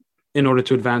one in order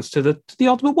to advance to the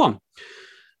ultimate one.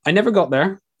 I never got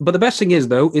there, but the best thing is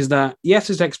that yes,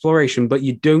 it's exploration, but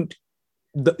you don't.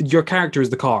 Your character is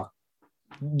the car.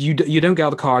 You don't get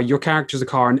out of the car. Your character is the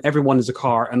car, and everyone is a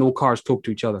car, and all cars talk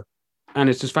to each other, and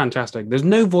it's just fantastic. There's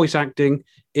no voice acting.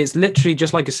 It's literally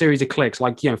just like a series of clicks,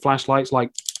 like flashlights,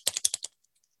 like.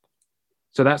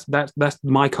 So that's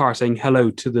my car saying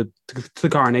hello to the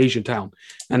car in Asian town,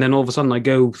 and then all of a sudden I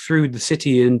go through the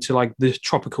city into like this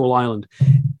tropical island.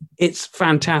 It's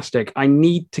fantastic. I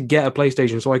need to get a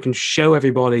PlayStation so I can show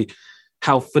everybody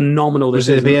how phenomenal this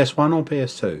is. Is it PS1 or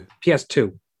PS2?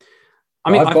 PS2.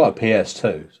 I've got a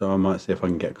PS2, so I might see if I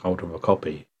can get hold of a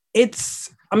copy.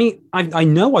 I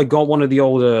know I got one of the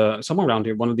old, somewhere around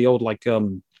here, one of the old like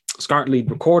SCART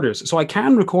lead recorders, so I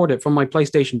can record it from my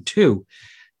PlayStation 2.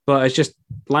 But it's just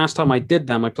last time I did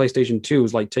that, my PlayStation 2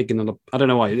 was like taking it up. I don't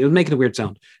know why. It was making a weird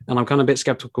sound, and I'm kind of a bit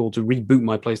skeptical to reboot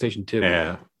my PlayStation 2.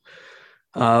 Yeah.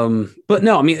 But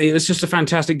no, it's just a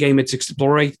fantastic game. It's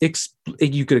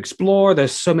you could explore.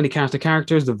 There's so many cast of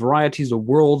characters. The varieties of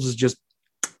worlds is just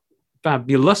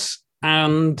fabulous,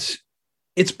 and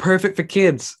it's perfect for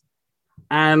kids,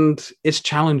 and it's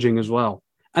challenging as well.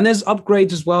 And there's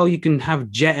upgrades as well. You can have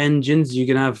jet engines. You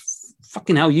can have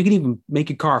fucking hell. You can even make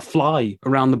a car fly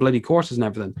around the bloody courses and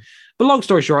everything. But long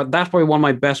story short, that's probably one of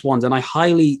my best ones, and I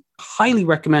highly, highly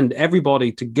recommend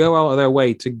everybody to go out of their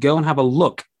way to go and have a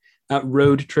look at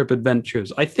Road Trip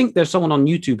Adventures. I think there's someone on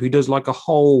YouTube who does like a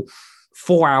whole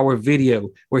 4-hour video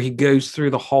where he goes through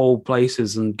the whole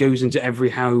places and goes into every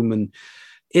home, and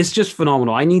It's just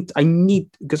phenomenal. I need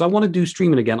because I want to do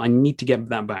streaming again. I need to get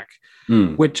that back,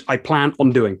 which I plan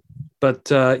on doing. But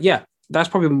yeah, that's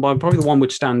probably the one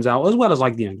which stands out, as well as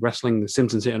like wrestling, The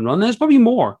Simpsons Hit and Run. There's probably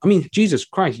more. I mean, Jesus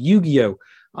Christ, Yu-Gi-Oh!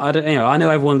 I know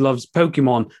everyone loves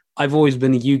Pokemon. I've always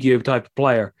been a Yu-Gi-Oh! Type of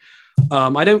player.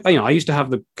 I used to have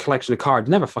the collection of cards,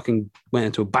 never fucking went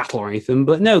into a battle or anything,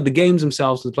 but no, the games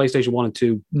themselves, the PlayStation 1 and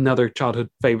 2, another childhood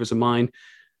favorites of mine,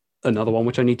 another one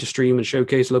which I need to stream and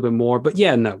showcase a little bit more. But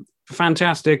yeah, no,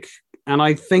 fantastic. And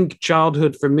I think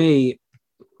childhood for me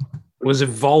was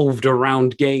evolved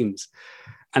around games,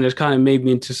 and it's kind of made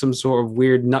me into some sort of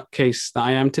weird nutcase that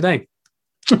I am today.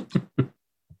 But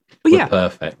yeah,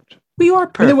 perfect. We are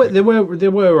perfect. There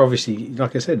were obviously,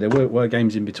 like I said, there were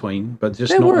games in between, but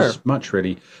just not as much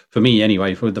really for me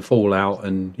anyway. For the Fallout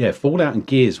and Fallout and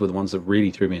Gears were the ones that really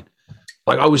threw me in.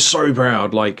 Like I was so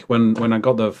proud, like when I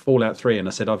got the Fallout 3 and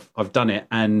I said I've done it,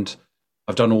 and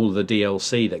I've done all the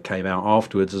DLC that came out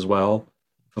afterwards as well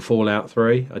for Fallout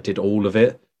 3. I did all of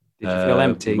it. Did you feel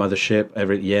empty? Mothership,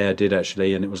 I did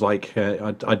actually, and it was like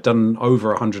I'd done over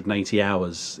 180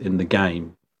 hours in the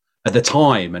game at the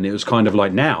time, and it was kind of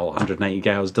like now 180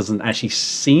 hours doesn't actually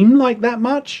seem like that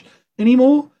much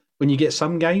anymore when you get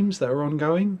some games that are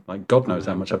ongoing. Like God knows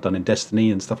how much I've done in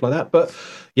Destiny and stuff like that. But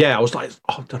yeah, I was like,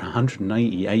 I've done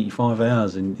 85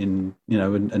 hours in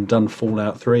and done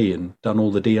Fallout 3 and done all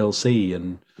the DLC.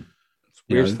 And it's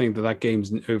weird to think that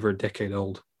game's over a decade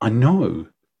old. I know.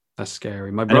 That's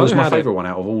scary. My brother, and it was my favorite one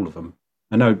out of all of them.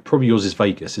 I know, probably yours is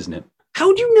Vegas, isn't it?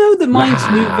 How do you know that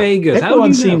mine's New Vegas?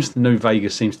 Everyone seems New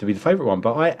Vegas seems to be the favorite one,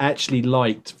 but I actually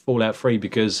liked Fallout 3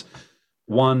 because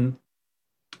one,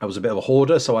 I was a bit of a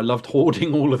hoarder, so I loved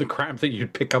hoarding all of the crap that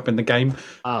you'd pick up in the game.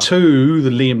 Two, the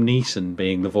Liam Neeson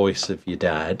being the voice of your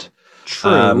dad.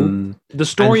 True. The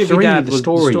story of your dad was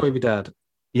the story of your dad.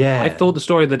 Yeah. I thought the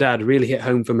story of the dad really hit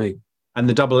home for me. And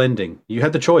the double ending. You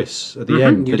had the choice at the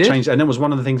end. You did. Changed, and that was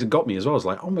one of the things that got me as well. I was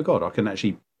like, oh my God, I can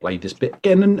actually play this bit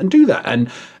again and do that.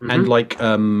 And like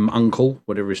Uncle,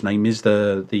 whatever his name is,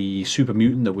 the super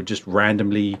mutant that would just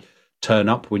randomly turn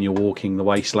up when you're walking the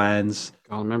wastelands.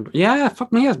 I remember. Yeah,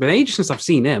 fuck me, it's been ages since I've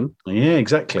seen him. Yeah,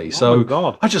 exactly. So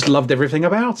God. I just loved everything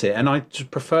about it. And I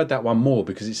just preferred that one more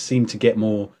because it seemed to get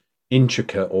more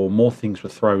intricate, or more things were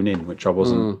thrown in, which I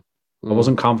wasn't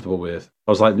comfortable with.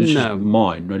 I was like, this is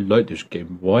mine. I like this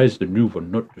game. Why is the new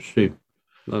one not the same?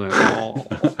 No.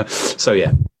 So,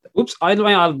 yeah. Oops.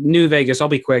 New Vegas, I'll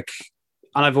be quick.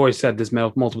 And I've always said this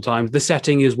multiple times. The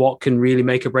setting is what can really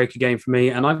make or break a game for me.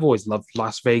 And I've always loved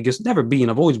Las Vegas. Never been.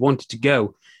 I've always wanted to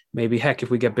go. Maybe, heck, if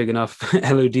we get big enough,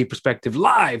 L.O.D. perspective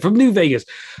live from New Vegas.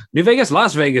 New Vegas,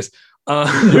 Las Vegas.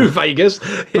 New Vegas.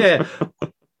 Yeah.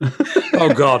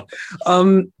 Oh, God.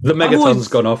 The megaton's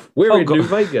gone off. We're in New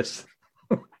Vegas.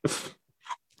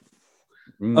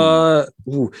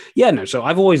 So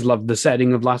I've always loved the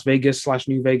setting of Las Vegas /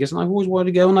 New Vegas, and I've always wanted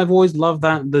to go, and I've always loved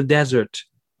the desert,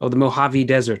 or the Mojave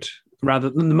Desert, rather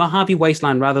than the Mojave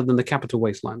Wasteland, rather than the Capital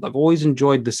Wasteland. I've always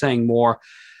enjoyed the saying more.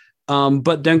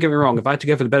 But don't get me wrong, if I had to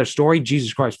go for the better story,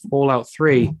 Jesus Christ, Fallout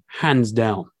 3, hands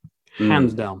down.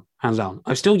 Hands down.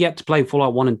 I've still yet to play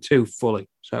Fallout 1 and 2 fully,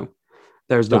 so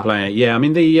there's still that. Playing it. Yeah, I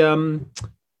mean,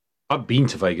 I've been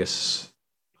to Vegas,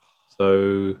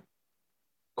 so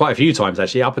quite a few times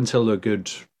actually, up until a good,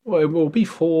 well, it will be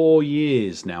 4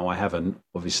 years now. I haven't,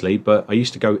 obviously, but I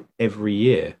used to go every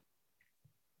year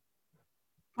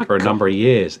for a number of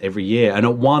years, every year. And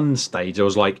at one stage, I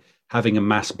was like having a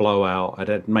mass blowout.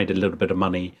 I'd made a little bit of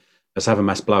money. Let's have a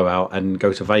mass blowout and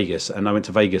go to Vegas. And I went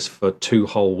to Vegas for 2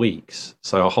 whole weeks,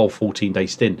 so a whole 14-day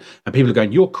stint. And people are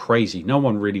going, "You're crazy. No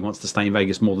one really wants to stay in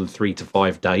Vegas more than 3 to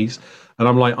 5 days." And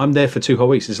I'm like, I'm there for 2 whole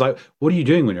weeks. It's like, what are you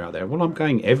doing when you're out there? Well, I'm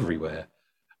going everywhere.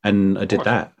 And I did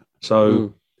that.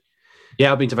 So,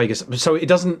 yeah, I've been to Vegas. So it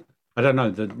doesn't, I don't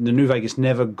know, the New Vegas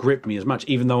never gripped me as much,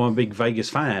 even though I'm a big Vegas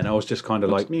fan. I was just kind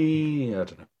of like, I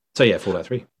don't know. So, yeah, Fallout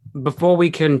 3. Before we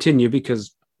continue,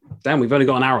 because, damn, we've only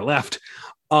got an hour left.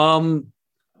 Oh,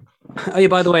 yeah,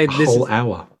 by the way, this whole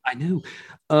hour. I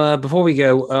know. Before we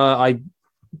go, I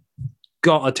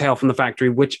got a tale from the factory,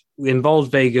 which involves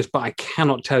Vegas, but I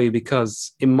cannot tell you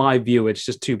because, in my view, it's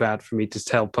just too bad for me to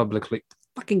tell publicly.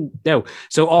 Fucking no.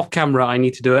 So off camera, I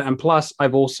need to do it. And plus,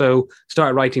 I've also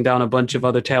started writing down a bunch of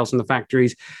other tales from the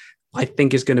factories. I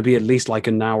think it's going to be at least like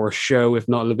an hour show, if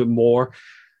not a little bit more.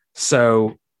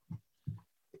 So,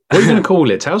 what are you going to call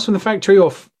it? Tales from the Factory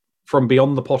or from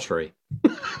Beyond the Pottery?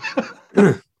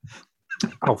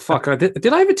 Oh, fuck.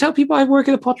 Did I ever tell people I work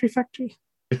at a pottery factory?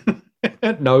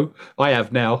 No, I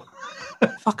have now.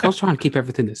 Fuck, I was trying to keep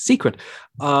everything a secret.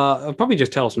 I'll probably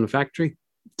just Tales from the Factory,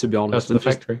 to be honest. Tales from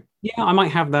the Factory. Yeah, I might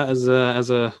have that as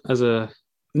a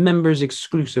members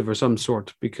exclusive or some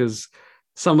sort, because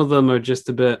some of them are just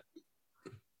a bit.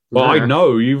 Well, I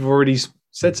know you've already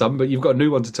said some, but you've got a new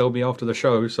one to tell me after the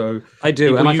show. So I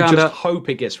do, and I just hope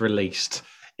it gets released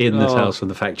in the Tales from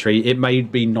the Factory. It may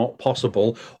be not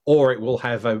possible, or it will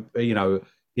have a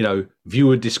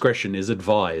viewer discretion is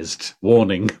advised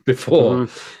warning before.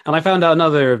 Mm-hmm. And I found out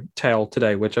another tale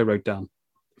today, which I wrote down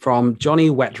from Johnny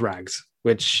Wet Rags.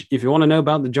 Which, if you want to know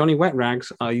about the Johnny Wet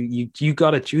Rags, you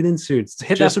got to tune in soon.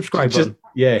 Hit that subscribe button.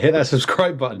 Yeah, hit that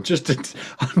subscribe button just to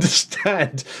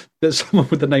understand that someone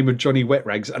with the name of Johnny Wet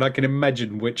Rags, and I can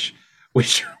imagine which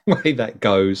way that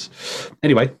goes.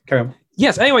 Anyway, carry on.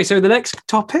 Yes. Anyway, so the next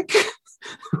topic,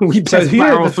 we just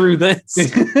barrel through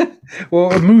this.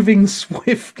 Well, moving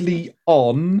swiftly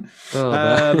on.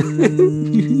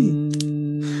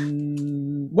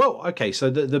 Well, okay.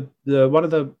 So the one of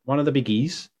the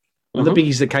biggies. One of the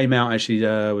biggies that came out actually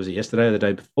was it yesterday or the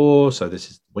day before? So this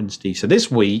is Wednesday. So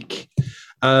this week,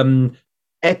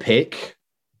 Epic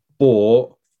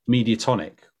bought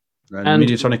Mediatonic, and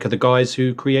Mediatonic are the guys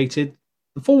who created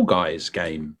the Fall Guys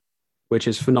game, which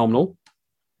is phenomenal.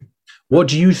 What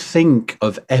do you think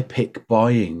of Epic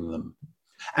buying them?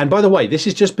 And by the way, this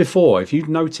is just before. If you've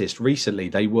noticed recently,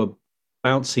 they were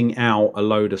bouncing out a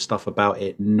load of stuff about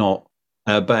it not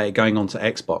about it going on to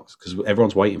Xbox, because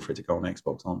everyone's waiting for it to go on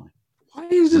Xbox, aren't they? Why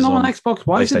is it not on Xbox?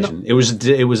 Why is it not? It was.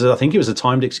 I think it was a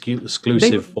timed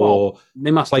exclusive for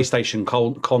PlayStation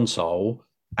console,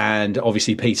 and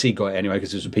obviously PC got it anyway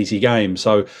because it was a PC game.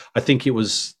 So I think it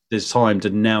was this timed,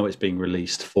 and now it's being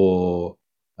released for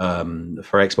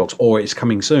Xbox, or it's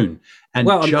coming soon. And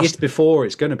before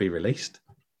it's going to be released,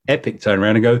 Epic turn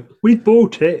around and go, "We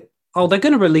bought it." Oh, they're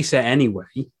going to release it anyway.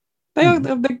 They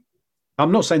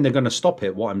I'm not saying they're going to stop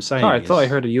it. What I'm saying, I thought I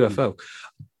heard a UFO.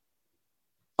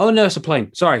 Oh no, it's a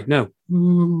plane. Sorry, no.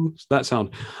 That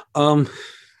sound.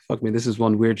 Fuck me. This is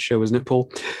one weird show, isn't it,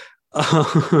 Paul?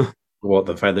 What,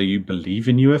 the fact that you believe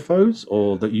in UFOs,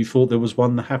 or that you thought there was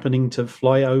one happening to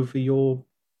fly over your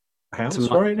house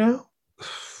right now?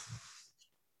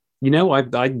 You know, I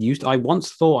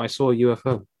once thought I saw a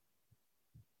UFO.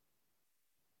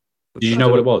 Did you know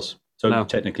what it was? So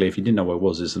technically, if you didn't know what it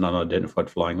was, it's an unidentified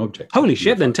flying object. Holy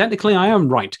shit, then technically I am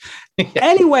right.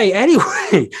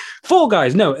 Anyway, Fall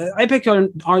Guys. No, Epic are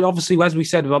obviously, as we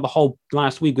said about the whole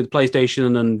last week with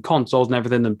PlayStation and consoles and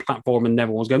everything and platform, and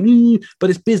everyone's going,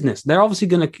 but it's business. They're obviously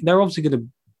gonna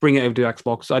bring it over to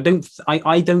Xbox. I'll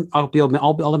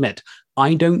admit,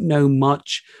 I don't know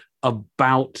much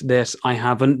about this. I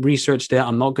haven't researched it.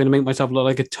 I'm not going to make myself look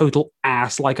like a total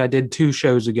ass like I did 2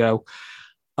 shows ago.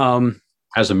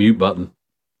 Has a mute button.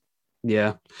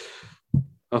 Yeah.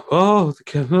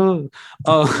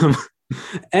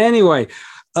 Anyway,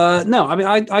 no.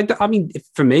 I mean,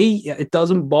 for me, it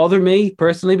doesn't bother me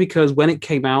personally, because when it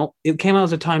came out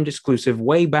as a timed exclusive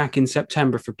way back in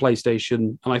September for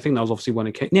PlayStation, and I think that was obviously when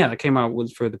it came. Yeah, it came out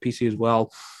for the PC as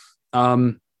well.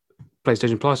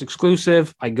 PlayStation Plus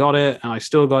exclusive. I got it, and I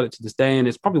still got it to this day, and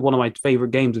it's probably one of my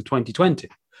favorite games of 2020.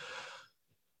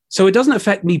 So it doesn't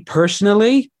affect me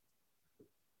personally.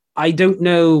 I don't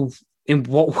know in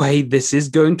what way this is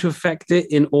going to affect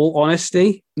it, in all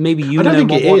honesty. Maybe you know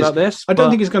more about this. I don't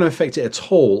think it's going to affect it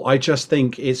at all. I just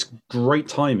think it's great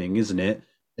timing, isn't it?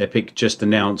 Epic just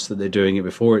announced that they're doing it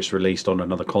before it's released on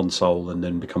another console and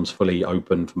then becomes fully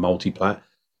open for multiplat.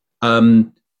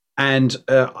 My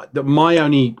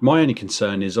only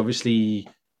concern is obviously,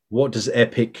 what does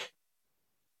Epic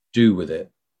do with it?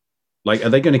 Like, are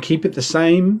they going to keep it the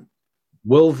same?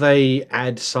 Will they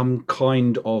add some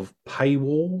kind of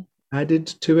paywall added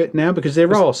to it now? Because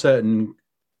there are certain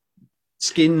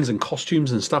skins and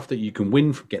costumes and stuff that you can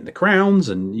win from getting the crowns,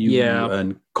 and you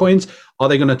earn coins. Are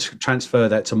they going to transfer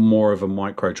that to more of a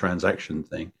microtransaction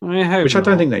thing? I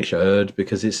don't think they should,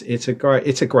 because it's a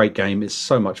great game. It's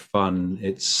so much fun.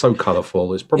 It's so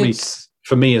colourful. It's probably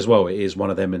for me as well. It is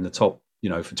one of them in the top,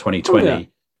 for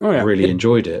 2020. I really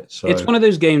enjoyed it. So it's one of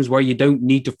those games where you don't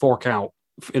need to fork out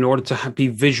in order to be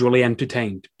visually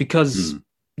entertained, because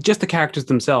just the characters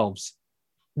themselves,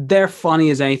 they're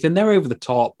funny as anything. They're over the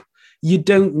top. You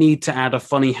don't need to add a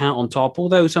funny hat on top,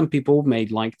 although some people may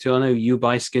like to. I know you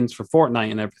buy skins for Fortnite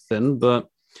and everything, but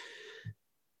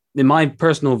in my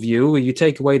personal view, you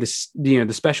take away the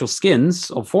special skins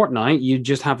of Fortnite, you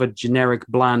just have a generic,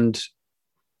 bland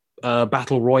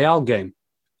battle royale game.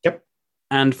 Yep.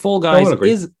 And Fall Guys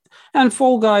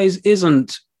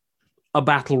isn't a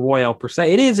battle royale per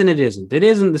se. It is and it isn't. It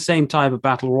isn't the same type of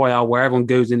battle royale where everyone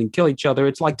goes in and kill each other.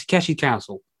 It's like Takeshi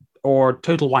Castle or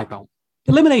Total Wipeout.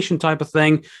 Elimination type of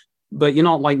thing, but you're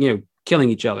not killing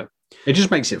each other. It just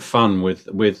makes it fun with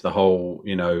the whole,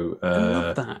 I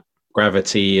love that.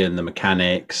 gravity and the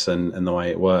mechanics and the way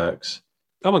it works.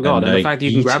 Oh my god! And the fact that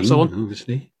you can grab someone,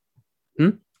 obviously,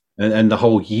 and the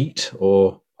whole yeet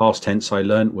or past tense I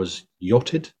learned was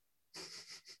yachted.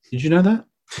 Did you know that?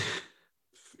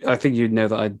 I think you'd know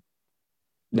that.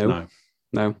 No.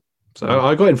 So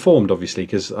I got informed, obviously,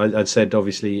 because I'd said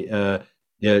obviously, to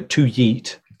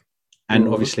yeet, and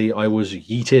obviously I was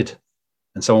yeeted,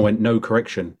 and someone went, no,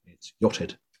 correction, it's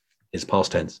yachted, it's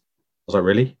past tense. I was like,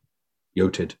 really?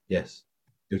 Yoted, yes.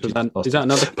 Yoted, is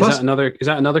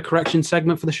that another correction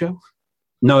segment for the show?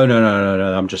 No.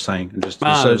 I'm just saying,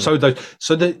 so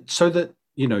that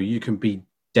you can be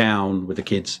down with the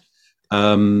kids.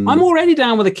 I'm already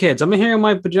down with the kids. I'm here in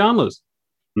my pajamas.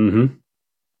 Mm-hmm.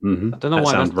 I don't know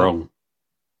why that sounds wrong.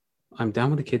 I'm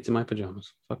down with the kids in my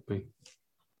pajamas. Fuck me.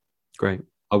 Great.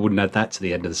 I wouldn't add that to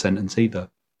the end of the sentence either.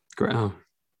 Great. Oh.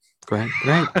 Great.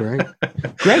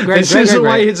 This is the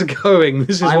way it's going.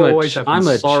 This is what always happens.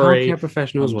 I'm a childcare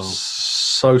professional as well.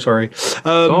 So sorry. It's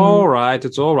all right.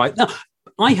 It's all right. No,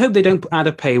 I hope they don't add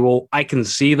a paywall. I can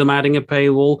see them adding a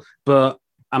paywall, but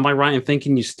am I right in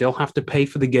thinking you still have to pay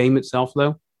for the game itself,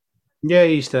 though? Yeah,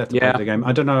 you still have to pay for the game.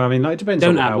 I don't know. I mean, it depends.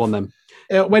 Don't add one then.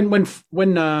 When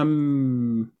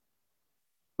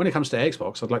it comes to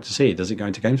Xbox, I'd like to see, does it go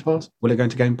into Game Pass? Will it go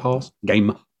into Game Pass?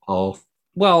 Game Pass.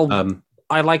 Well,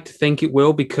 I like to think it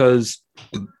will, because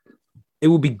it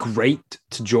would be great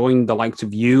to join the likes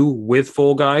of you with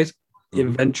Fall Guys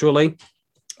eventually.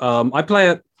 I play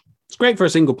it. It's great for a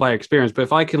single player experience, but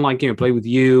if I can play with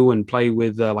you and play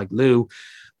with Lou,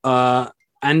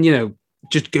 and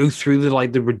just go through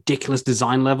the ridiculous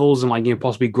design levels and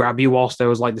possibly grab you whilst there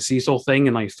was the seesaw thing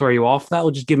and throw you off, that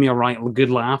will just give me a good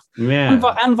laugh. Yeah,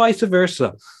 and vice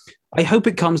versa. I hope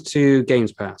it comes to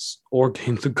Games Pass or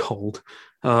Games of Gold.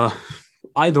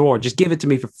 Either or, just give it to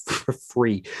me for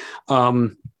free.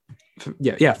 Free.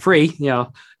 Yeah,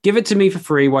 give it to me for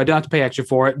free. Where I don't have to pay extra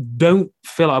for it. Don't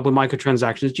fill it up with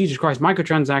microtransactions. Jesus Christ,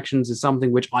 microtransactions is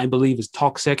something which I believe is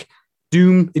toxic.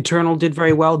 Doom Eternal did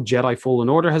very well. Jedi Fallen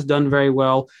Order has done very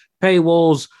well.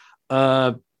 Paywalls,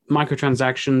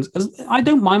 microtransactions. I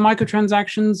don't mind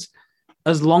microtransactions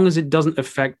as long as it doesn't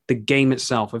affect the game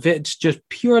itself. If it's just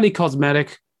purely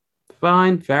cosmetic,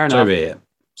 fine, fair enough.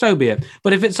 So be it.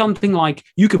 But if it's something like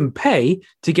you can pay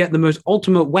to get the most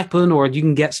ultimate weapon, or you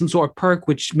can get some sort of perk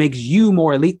which makes you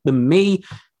more elite than me,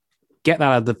 get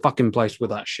that out of the fucking place with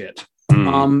that shit.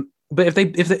 But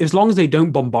if as long as they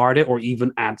don't bombard it or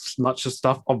even add much of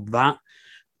stuff of that,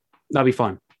 that'd be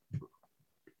fine.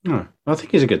 No, I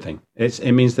think it's a good thing.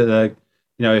 It means that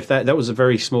if that was a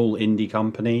very small indie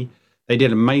company, they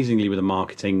did amazingly with the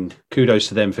marketing. Kudos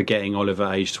to them for getting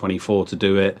Oliver, age 24, to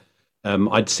do it.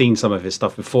 I'd seen some of his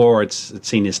stuff before. I'd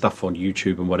seen his stuff on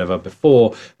YouTube and whatever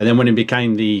before, and then when he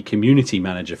became the community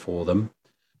manager for them,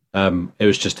 it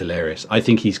was just hilarious. I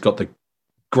think he's got the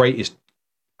greatest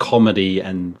comedy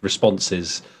and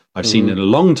responses I've seen in a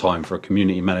long time for a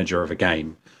community manager of a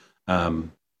game.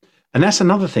 And that's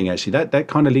another thing, actually. That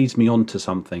kind of leads me on to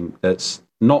something that's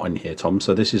not in here, Tom.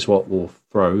 So this is what we'll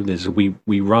throw. We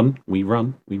run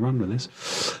with this.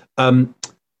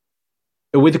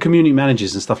 With the community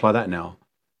managers and stuff like that now,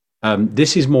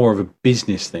 this is more of a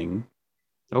business thing.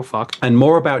 Oh, fuck. And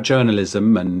more about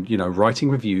journalism and,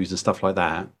 writing reviews and stuff like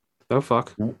that. Oh,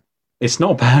 fuck. It's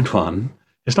not a bad one.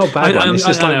 It's not a bad one. It's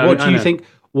just what do you think?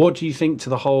 What do you think to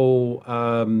the whole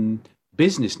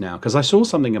business now? Because I saw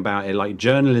something about it, like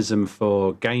journalism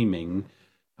for gaming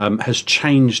has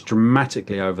changed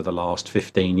dramatically over the last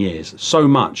 15 years. So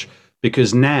much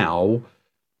because now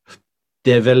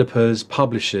developers,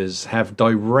 publishers have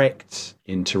direct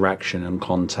interaction and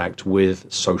contact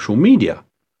with social media,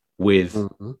 with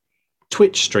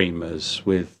Twitch streamers,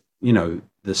 with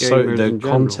the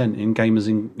content in gamers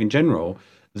in general.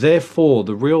 Therefore,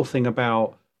 the real thing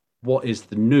about what is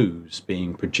the news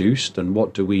being produced and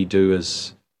what do we do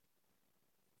as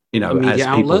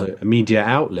a media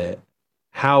outlet,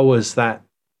 how does that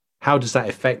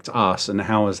affect us and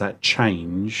how has that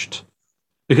changed?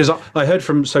 Because I heard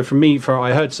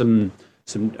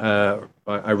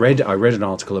I read an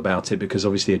article about it, because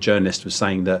obviously a journalist was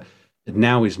saying that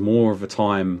now is more of a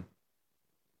time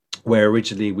where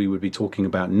originally we would be talking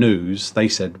about news. They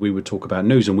said we would talk about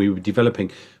news and we would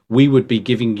be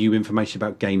giving you information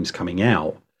about games coming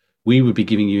out. We would be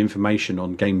giving you information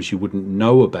on games you wouldn't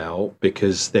know about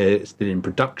because they're still in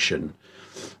production.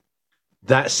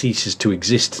 That ceases to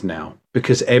exist now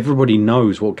because everybody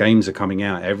knows what games are coming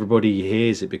out. Everybody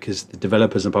hears it because the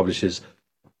developers and publishers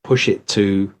push it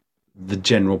to the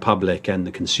general public and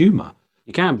the consumer.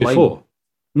 You can't blame them.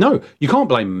 No, you can't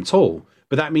blame them at all.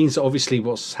 But that means that obviously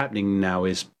what's happening now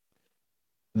is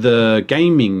the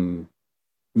gaming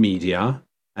media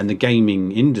and the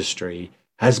gaming industry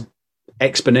has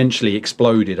exponentially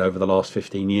exploded over the last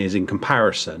 15 years in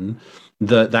comparison,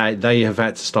 that they have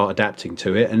had to start adapting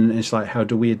to it. And it's like, how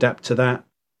do we adapt to that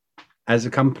as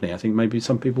a company? I think maybe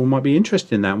some people might be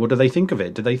interested in that. What do they think of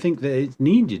it? Do they think that it's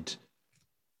needed?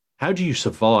 How do you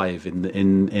survive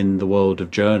in the world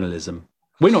of journalism?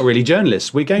 We're not really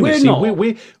journalists. We're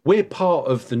gamers. We're part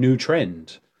of the new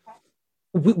trend.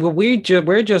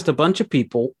 We're just a bunch of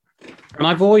people, and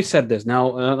I've always said this. Now,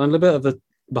 a little bit of a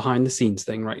behind the scenes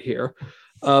thing right here.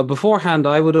 Beforehand,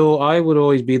 I would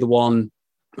always be the one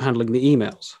handling the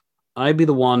emails. I'd be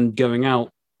the one going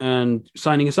out and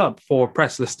signing us up for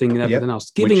press listing and everything else,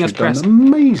 giving us press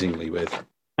amazingly with.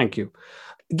 Thank you,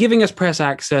 giving us press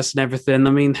access and everything.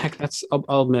 I mean, heck,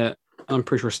 I'll admit, I'm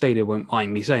pretty sure Stadia won't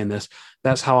mind me saying this.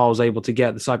 That's how I was able to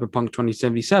get the Cyberpunk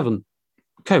 2077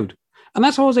 code. And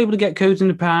that's how I was able to get codes in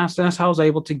the past. And that's how I was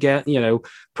able to get,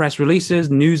 press releases,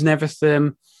 news and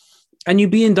everything. And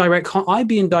I'd be in direct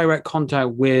contact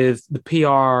with the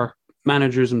PR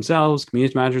managers themselves,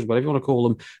 community managers, whatever you want to call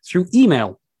them, through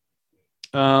email.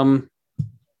 But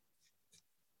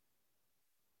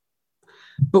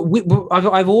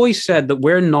I've always said that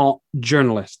we're not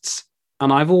journalists.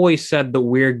 And I've always said that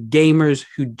we're gamers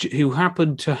who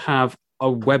happen to have a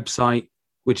website,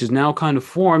 which is now kind of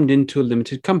formed into a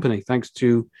limited company, thanks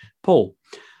to Paul.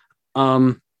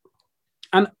 And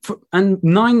not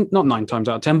 9 times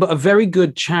out of 10, but a very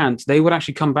good chance they would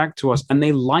actually come back to us, and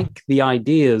they like the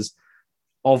ideas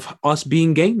of us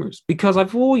being gamers, because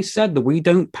I've always said that we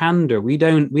don't pander, we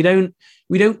don't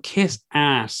kiss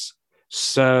ass,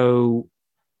 so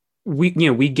we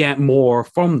get more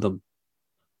from them.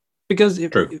 Because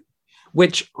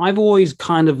which I've always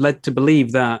kind of led to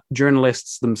believe that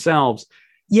journalists themselves,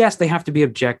 yes, they have to be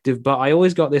objective, but I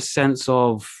always got this sense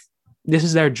of this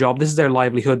is their job, this is their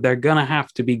livelihood. They're going to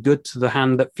have to be good to the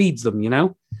hand that feeds them,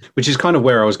 Which is kind of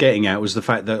where I was getting at, was the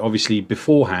fact that obviously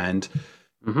beforehand,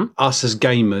 us as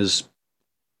gamers,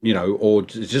 or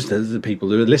just as the people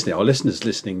who are listening, our listeners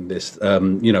listening this,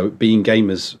 being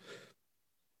gamers,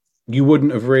 you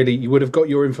would have got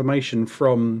your information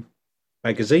from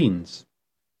magazines.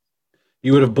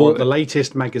 You would have bought the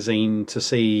latest magazine to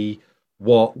see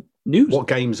what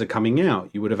games are coming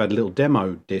out. You would have had a little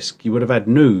demo disc. You would have had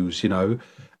news,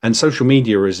 and social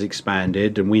media has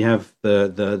expanded, and we have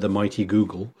the mighty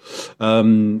Google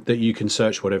that you can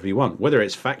search whatever you want. Whether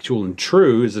it's factual and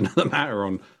true is another matter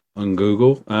on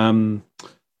Google.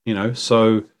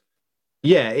 So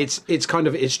yeah,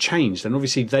 it's changed, and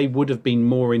obviously they would have been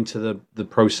more into the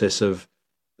process of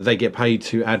they get paid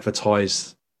to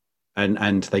advertise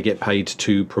and they get paid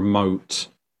to promote,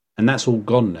 and that's all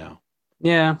gone now.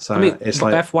 Yeah, so it's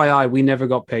like FYI, we never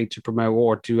got paid to promote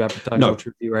or to advertise or to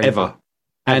review anything. Ever.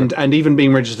 And even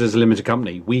being registered as a limited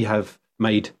company, we have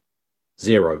made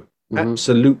zero,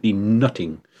 absolutely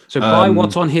nothing. So buy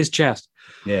what's on his chest.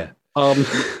 Yeah.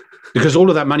 Because all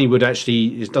of that money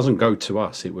it doesn't go to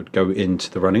us. It would go into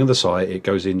the running of the site. It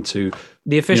goes into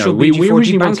the official. We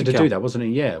originally bank wanted to do that, wasn't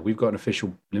it? Yeah, we've got an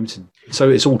official limited, so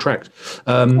it's all tracked.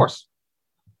 Of course.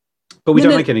 But we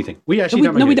don't make anything. We actually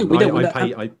don't make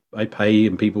anything. I pay,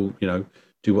 and people,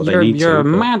 do what they need to. You're a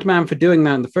madman for doing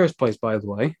that in the first place, by the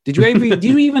way. Did you ever? Do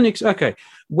you even? Okay,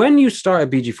 when you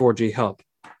started BG4G Hub,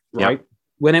 right? Yep.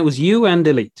 When it was you and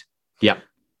Elite. Yeah.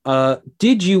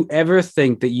 Did you ever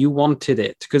think that you wanted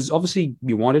it? Because obviously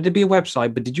you wanted to be a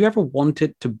website, but did you ever want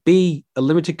it to be a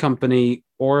limited company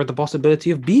or the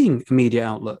possibility of being a media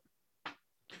outlet?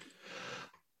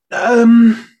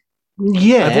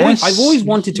 Yes. I've always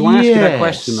wanted to ask you that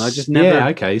question. I just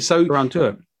never got around to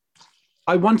it.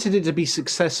 I wanted it to be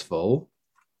successful.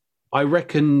 I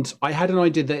reckoned I had an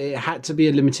idea that it had to be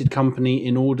a limited company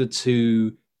in order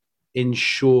to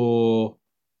ensure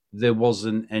there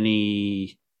wasn't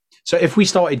any. So if we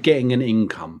started getting an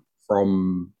income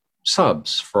from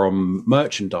subs, from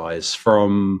merchandise,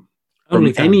 from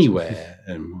anywhere,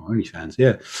 and OnlyFans,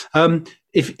 yeah.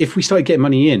 If we started getting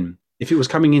money in, if it was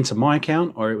coming into my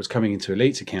account or it was coming into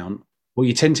Elite's account, what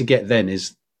you tend to get then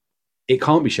is it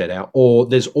can't be shared out, or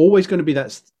there's always going to be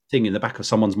that thing in the back of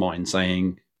someone's mind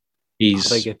saying, are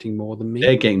they getting more than me?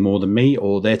 They're getting more than me,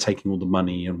 or they're taking all the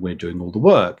money and we're doing all the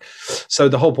work. So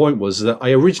the whole point was that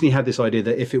I originally had this idea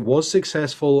that if it was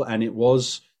successful and it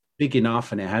was big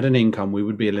enough and it had an income, we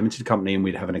would be a limited company and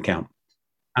we'd have an account.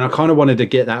 And I kind of wanted to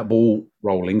get that ball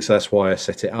rolling. So that's why I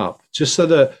set it up. Just so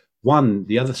that,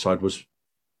 the other side was,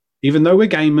 even though we're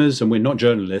gamers and we're not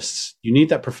journalists, you need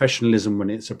that professionalism when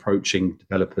it's approaching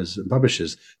developers and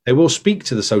publishers. They will speak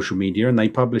to the social media and they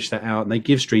publish that out and they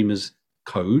give streamers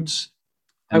codes.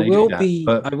 I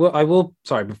will.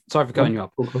 Sorry for cutting you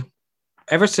up.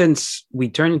 ever since we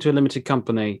turned into a limited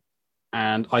company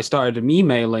and I started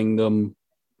emailing them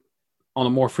on a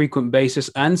more frequent basis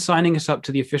and signing us up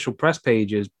to the official press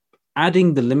pages,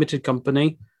 adding the limited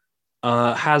company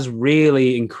has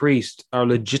really increased our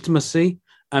legitimacy,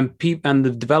 and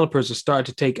the developers have started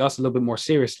to take us a little bit more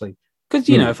seriously. Because,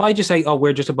 if I just say, oh,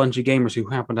 we're just a bunch of gamers who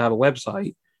happen to have a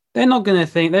website, they're not going to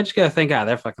think, they're just going to think,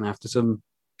 they're fucking after some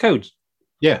codes.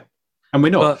 Yeah. And we're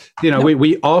not,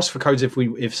 we ask for codes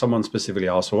if someone specifically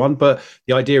asks for one, but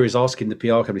the idea is asking the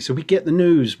PR company. So we get the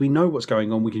news, we know what's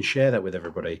going on, we can share that with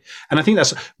everybody. And I think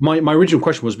that's my original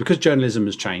question was, because journalism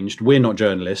has changed, we're not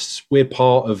journalists, we're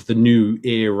part of the new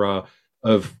era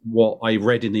of what I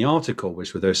read in the article,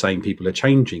 which where they're saying people are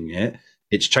changing it.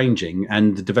 It's changing,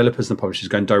 and the developers and the publishers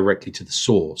going directly to the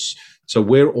source. So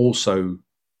we're also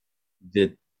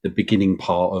the beginning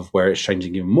part of where it's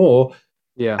changing even more.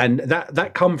 Yeah, and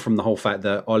that come from the whole fact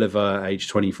that Oliver, age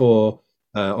 24,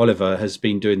 Oliver has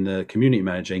been doing the community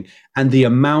managing, and the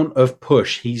amount of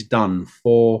push he's done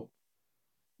for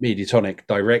Mediatonic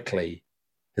directly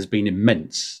has been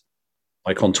immense.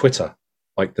 Like on Twitter,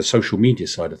 like the social media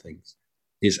side of things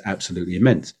is absolutely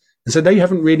immense. And so they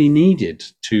haven't really needed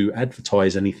to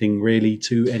advertise anything really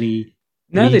to any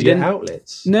media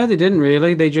outlets. No, they didn't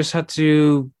really. They just had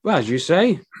to, well, as you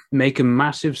say, make a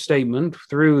massive statement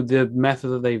through the method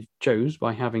that they've chose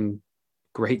by having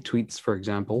great tweets, for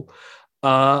example,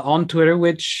 on Twitter,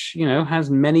 which,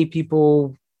 has many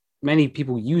people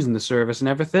using the service and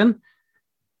everything.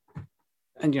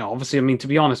 And, obviously, I mean, to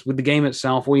be honest, with the game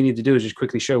itself, all you need to do is just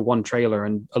quickly show one trailer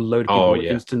and a load of people were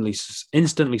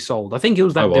instantly sold. I think it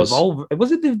was that Devolver.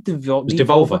 Was it the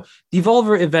Devolver?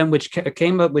 Devolver event, which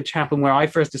came up, which happened where I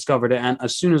first discovered it. And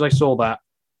as soon as I saw that,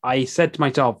 I said to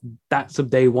myself, that's a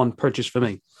day one purchase for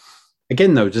me.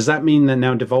 Again, though, does that mean that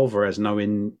now Devolver has no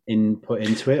input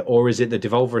into it? Or is it that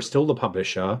Devolver is still the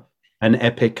publisher and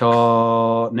Epic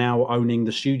are now owning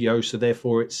the studio? So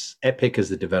therefore it's Epic as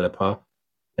the developer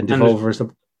and Devolver as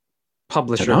the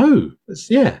publisher. No,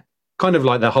 kind of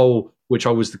like the whole, which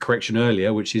I was the correction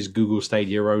earlier, which is Google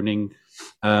Stadia owning.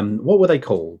 What were they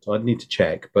called? I'd need to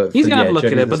check. But he's gonna have a look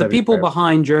at it. But the people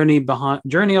behind Journey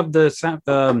of the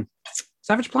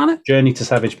Savage Planet, Journey to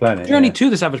Savage Planet, Journey to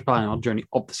the Savage Planet, not Journey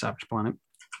of the Savage Planet.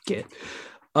 Get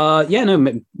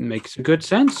it? Makes a good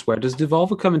sense. Where does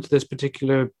Devolver come into this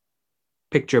particular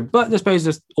picture? But I suppose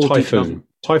there's all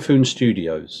Typhoon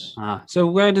Studios. So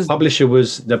where does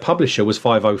the publisher was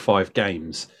 505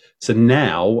 Games. So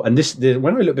now, and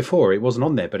when I looked before, it wasn't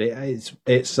on there, but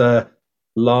it's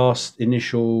last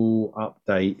initial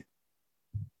update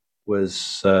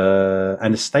was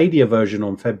and a Stadia version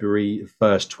on February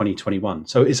 1st, 2021.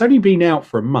 So it's only been out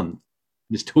for a month.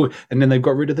 And then they've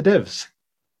got rid of the devs.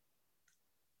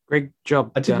 Great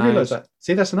job. I didn't realize that.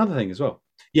 See, that's another thing as well.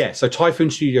 Yeah, so Typhoon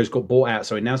Studios got bought out.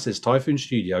 So it now says Typhoon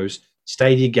Studios,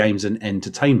 Stadia Games and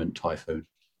Entertainment Typhoon.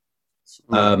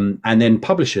 And then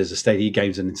publishers are Stadia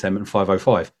Games and Entertainment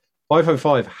 505.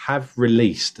 505 have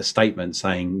released a statement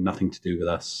saying nothing to do with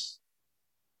us.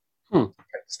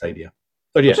 Stadia.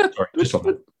 But yeah, that's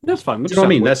fine. You know what I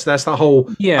mean? That's the whole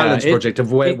balance project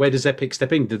of where does Epic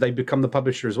step in? Did they become the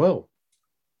publisher as well?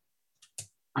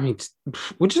 I mean,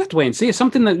 we'll just have to wait and see. It's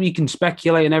something that we can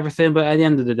speculate and everything, but at the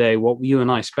end of the day, what you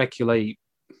and I speculate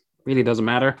really doesn't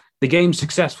matter. The game's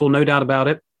successful, no doubt about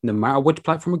it, no matter which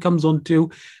platform it comes onto.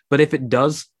 But if it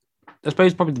does, I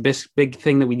suppose probably the big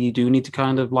thing that we need to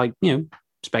kind of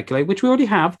speculate, which we already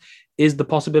have, is the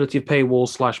possibility of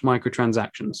paywalls /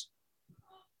 microtransactions.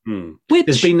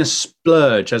 There's been a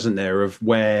splurge, hasn't there, of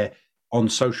where on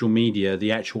social media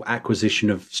the actual acquisition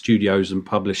of studios and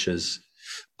publishers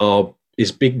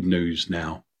is big news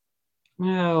now.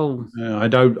 Well, I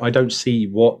don't see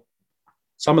what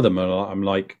some of them are. I'm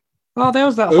like, well, there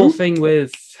was that whole thing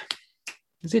with,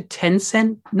 is it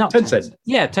Tencent? Not Tencent.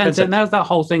 Yeah, Tencent. There was that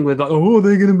whole thing with they're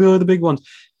going to be the big ones.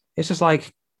 It's just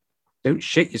like, don't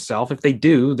shit yourself. If they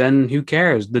do, then who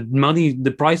cares?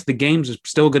 The price of the games is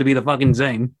still going to be the fucking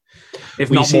same, if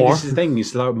not more. This is the thing.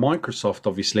 It's like Microsoft,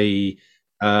 obviously.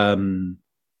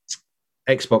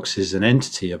 Xbox is an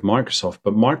entity of Microsoft,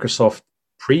 but Microsoft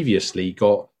previously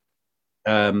got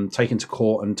taken to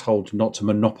court and told not to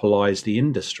monopolize the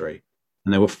industry,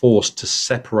 and they were forced to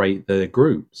separate the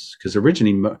groups because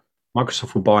originally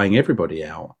Microsoft were buying everybody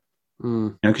out.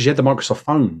 Because you had the Microsoft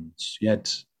phones, you had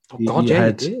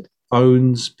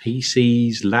phones,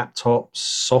 PCs, laptops,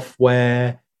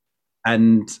 software,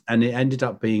 and it ended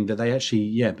up being that they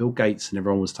actually, Bill Gates and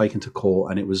everyone was taken to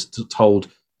court, and it was told.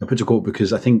 I put to court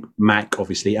because I think Mac,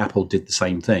 obviously, Apple did the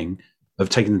same thing of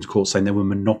taking them to court saying they were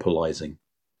monopolizing.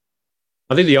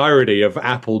 I think the irony of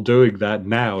Apple doing that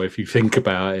now, if you think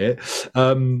about it,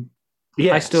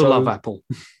 I still love Apple.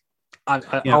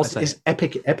 I'll say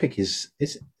Epic. Epic's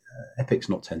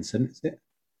not Tencent, is it?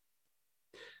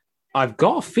 I've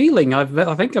got a feeling. I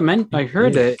think I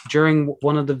heard it during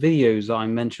one of the videos I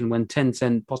mentioned when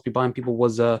Tencent possibly buying people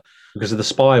was because of the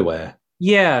spyware.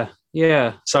 Yeah.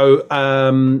 So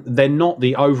they're not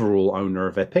the overall owner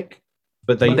of Epic,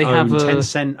 but they own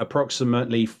Tencent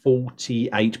approximately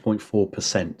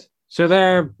 48.4%. So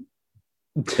they're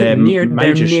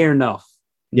near enough.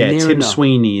 Yeah, Tim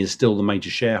Sweeney is still the major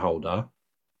shareholder,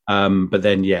 but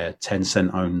then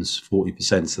Tencent owns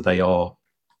 40%, so they are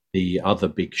the other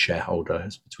big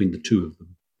shareholders between the two of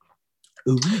them.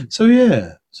 Ooh. So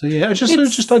I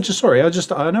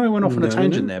know I went off on a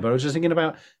tangent there, but I was just thinking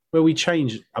about where we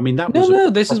changed. I mean, that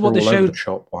was this is what the show.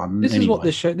 Shop one. This is what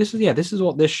this show. This is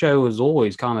what this show has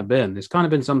always kind of been. It's kind of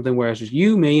been something where it's just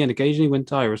you, me, and occasionally when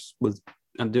Tyrus was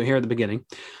here at the beginning,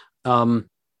 and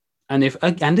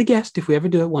a guest if we ever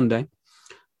do it one day.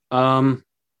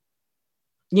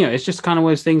 It's just kind of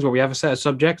one of those things where we have a set of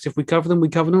subjects. If we cover them, we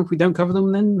cover them. If we don't cover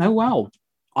them, then oh well.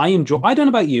 I don't know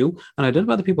about you, and I don't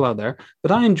know about the people out there,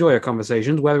 but I enjoy our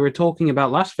conversations, whether we're talking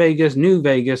about Las Vegas, New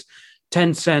Vegas,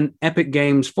 Tencent, Epic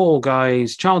Games, Fall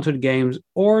Guys, childhood games,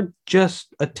 or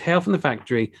just a tale from the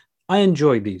factory. I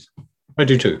enjoy these. I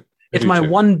do too. It's my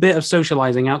one bit of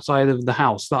socializing outside of the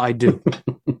house that I do.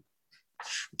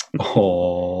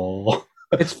 Oh,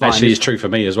 it's fine. Actually, it's true for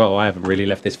me as well. I haven't really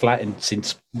left this flat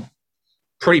since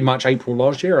pretty much April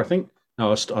last year, I think.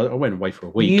 No, I went away for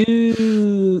a week.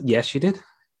 Yes, you did.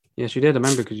 Yes, you did. I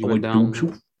remember because you went down.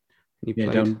 You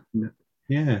played.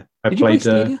 I played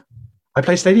Stadia? I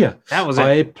played Stadia. That was it.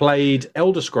 I played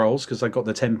Elder Scrolls because I got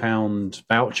the £10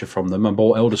 voucher from them. I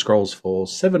bought Elder Scrolls for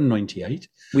 $7.98.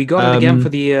 We got it again for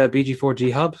the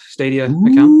BG4G Hub Stadia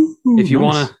account.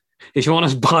 If you want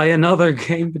to buy another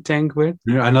game for £10.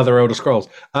 Yeah, another Elder Scrolls.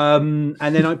 And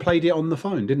then I played it on the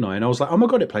phone, didn't I? And I was like, oh my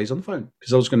God, it plays on the phone.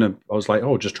 Because I was like,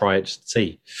 oh, just try it, just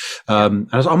see. And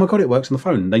I was like, oh my God, it works on the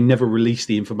phone. They never released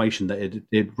the information that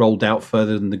it rolled out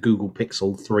further than the Google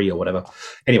Pixel 3 or whatever.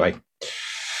 Anyway.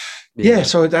 Yeah,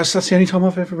 so that's the only time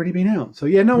I've ever really been out. So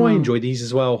I enjoy these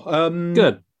as well.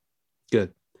 Good.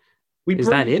 Is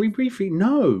that it? We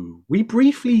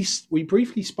briefly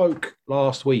spoke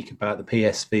last week about the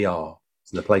PSVR,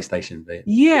 the PlayStation VR.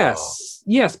 Yes,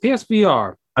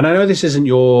 PSVR. And I know this isn't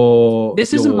your.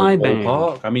 This isn't my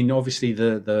ballpark. I mean, obviously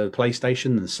the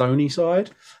PlayStation, the Sony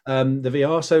side, the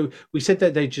VR. So we said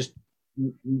that they just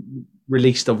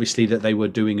released, obviously, that they were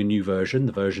doing a new version,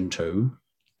 the version 2.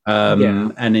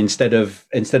 And instead of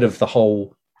the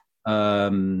whole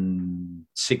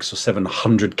 600 or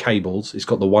 700 cables, it's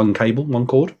got the one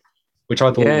cord, which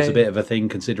I thought was a bit of a thing,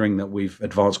 considering that we've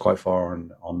advanced quite far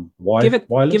on wireless.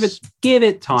 Give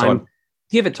it time.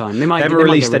 Give it time. They haven't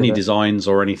released any designs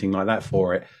or anything like that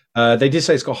for it. They did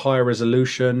say it's got higher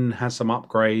resolution, has some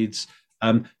upgrades.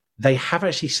 They have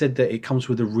actually said that it comes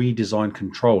with a redesigned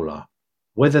controller.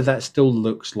 Whether that still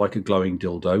looks like a glowing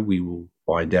dildo, we will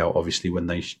find out, obviously, when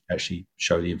they actually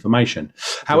show the information.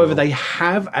 However, they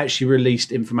have actually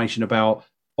released information about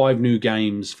 5 new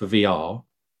games for VR.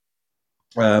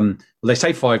 They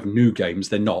say 5 new games.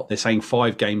 They're not. They're saying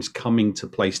 5 games coming to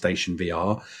PlayStation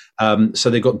VR. So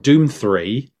they've got Doom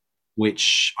 3,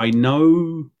 which I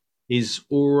know is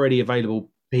already available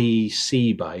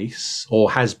PC base, or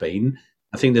has been.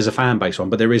 I think there's a fan base one,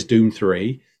 but there is Doom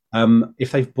 3.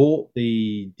 If they've bought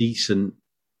the decent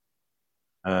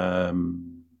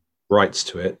rights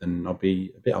to it, then I'll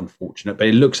be a bit unfortunate, but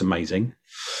it looks amazing.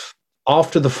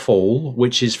 After the Fall,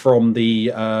 which is from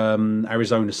the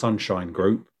Arizona Sunshine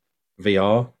Group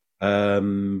VR,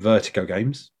 Vertigo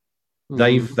Games,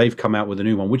 they've come out with a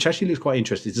new one, which actually looks quite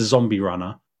interesting. It's a zombie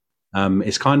runner.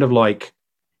 It's kind of like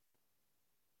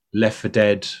Left 4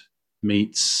 Dead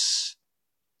meets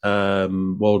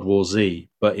World War Z,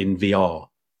 but in VR.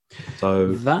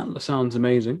 So that sounds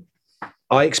amazing.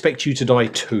 I Expect You to Die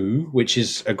 2, which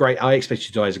is I Expect You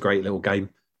to Die is a great little game.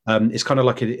 It's kind of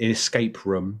like an escape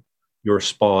room. You're a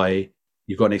spy.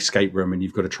 You've got an escape room, and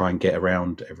you've got to try and get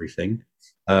around everything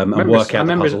and work out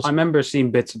the puzzles. I remember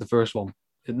seeing bits of the first one.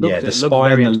 The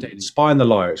Spy and the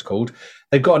Liar, it's called.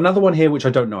 They've got another one here, which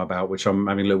I don't know about, which I'm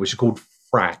having a look, which is called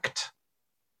Fracked.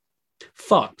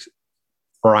 Fucked.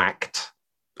 Fracked.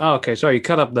 Oh, okay. Sorry, you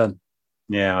cut up then.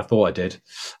 Yeah, I thought I did.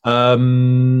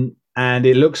 And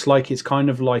it looks like it's kind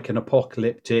of like an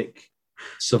apocalyptic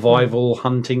survival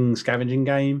hunting scavenging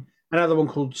game. Another one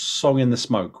called Song in the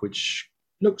Smoke, which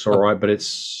looks all right, but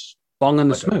it's... Bong in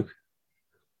the Smoke?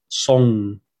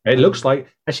 Song. It looks like...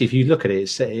 Actually, if you look at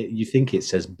it, you think it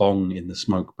says Bong in the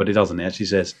Smoke, but it doesn't. It actually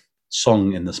says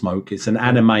Song in the Smoke. It's an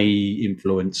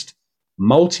anime-influenced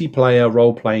multiplayer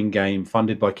role-playing game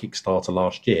funded by Kickstarter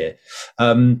last year.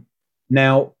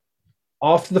 Now,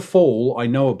 after the Fall, I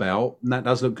know about, and that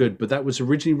does look good, but that was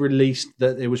originally released,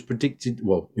 that it was predicted,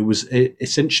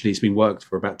 essentially it's been worked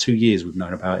for about 2 years, we've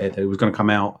known about it, that it was going to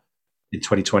come out in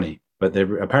 2020, but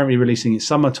they're apparently releasing it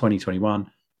summer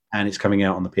 2021, and it's coming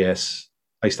out on the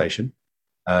PlayStation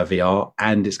VR,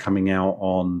 and it's coming out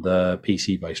on the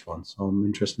PC-based one, so I'm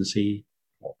interested to see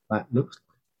what that looks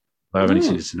like. I've only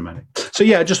seen the cinematic. So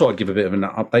yeah, I just thought I'd give a bit of an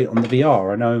update on the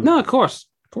VR. I know. No, of course.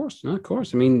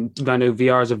 I mean, I know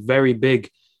VR is a very big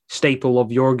staple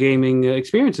of your gaming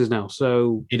experiences now.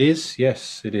 So it is.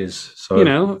 Yes, it is. So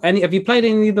have you played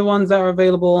any of the ones that are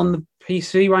available on the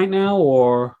PC right now,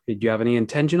 or did you have any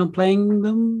intention of playing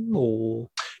them? Or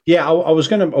yeah, I was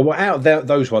going to. Out of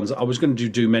those ones, I was going to do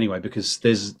Doom anyway, because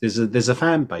there's a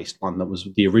fan based one that was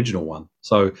the original one.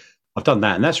 So I've done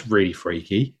that, and that's really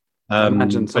freaky. I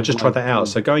just tried that out.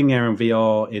 So going there in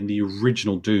VR in the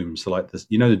original Doom, so like this,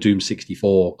 the Doom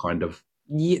 64 kind of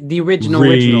the original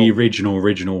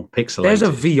pixelated. There's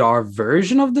a VR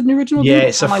version of the original. Yeah, Doom?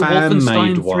 it's a fan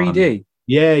made one. 3D.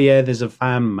 Yeah, there's a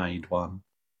fan made one.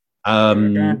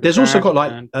 There's also got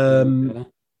like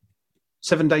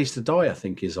 7 Days to Die, I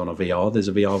think, is on a VR. There's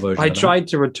a VR version. I tried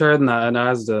to return that in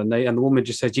Asda, and the woman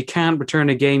just said, "You can't return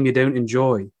a game you don't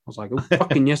enjoy." I was like, "Oh,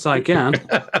 fucking yes, I can."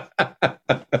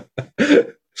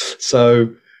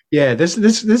 So yeah,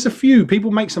 there's a few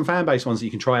people make some fan based ones that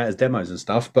you can try out as demos and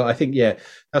stuff. But I think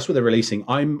that's what they're releasing.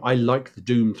 I like the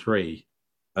Doom 3.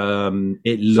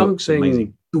 It looks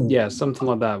amazing. Yeah, something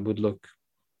like that would look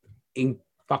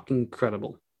fucking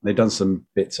incredible. They've done some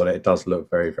bits on it. It does look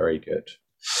very, very good.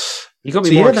 You got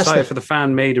me more excited for the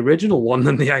fan-made original one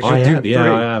than the actual Doom 3.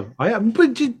 I am.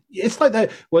 But it's like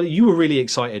that. Well, you were really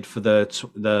excited for the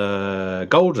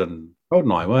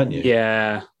GoldenEye, weren't you?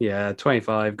 Yeah.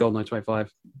 25, GoldenEye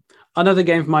 25. Another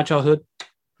game from my childhood.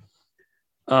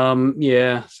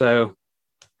 So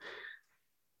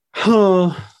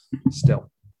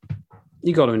still,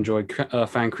 you got to enjoy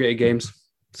fan-created games.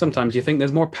 Sometimes you think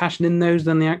there's more passion in those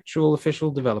than the actual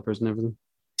official developers and everything.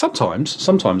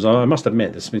 Sometimes I must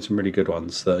admit there's been some really good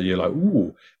ones that you're like,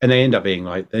 ooh, and they end up being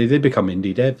like they become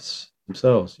indie devs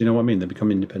themselves. You know what I mean? They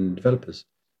become independent developers.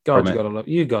 God,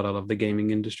 you gotta love the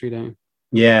gaming industry, don't you?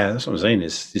 Yeah, that's what I'm saying.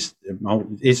 It's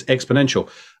exponential.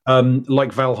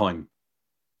 Like Valheim.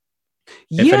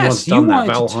 If anyone's done that,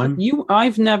 Valheim. I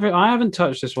haven't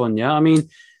touched this one yet. I mean,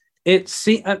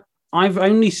 I've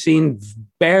only seen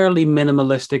barely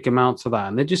minimalistic amounts of that,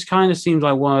 and it just kind of seems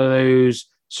like one of those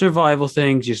survival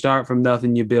things. You start from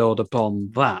nothing, you build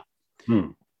upon that.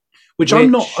 Which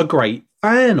I'm not a great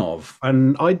fan of,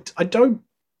 and I don't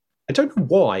know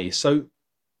why. So,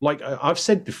 like I've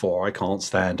said before, I can't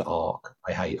stand Ark.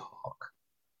 I hate Ark.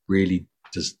 Really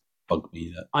does bug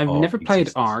me that I've never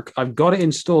played Ark. I've got it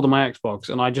installed on my Xbox,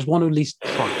 and I just want to at least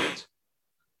try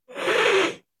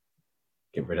it.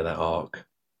 Get rid of that Ark.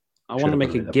 I want to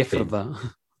make a GIF of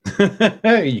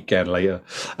that. You can later.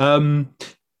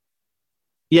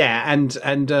 Yeah,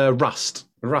 and Rust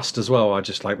as well. I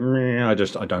just like. I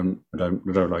don't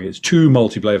like it. It's too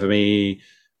multiplayer for me.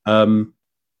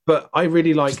 But I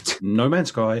really liked No Man's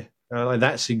Sky.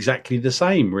 That's exactly the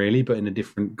same, really, but in a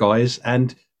different guise.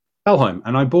 And Valheim,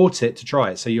 and I bought it to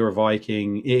try it. So you're a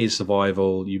Viking. It is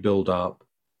survival. You build up.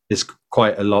 There's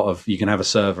quite a lot of. You can have a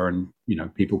server, and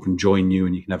people can join you,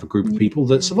 and you can have a group of people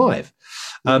that survive.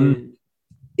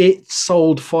 It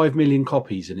sold 5 million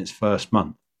copies in its first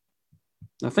month.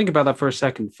 Now think about that for a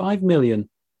second. 5 million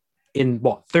in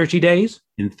what? 30 days?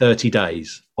 In 30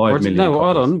 days, 5 million. No,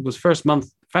 hold on. It was first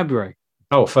month February.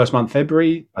 Oh, first month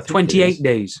February. I think 28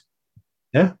 days.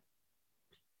 Yeah.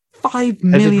 5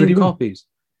 million copies.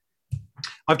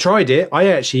 I've tried it. I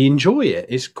actually enjoy it.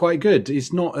 It's quite good.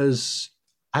 It's not as.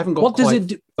 I haven't got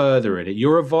further in it.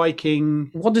 You're a Viking.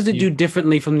 What does it do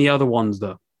differently from the other ones,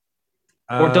 though?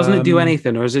 Or doesn't it do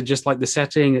anything? Or is it just like the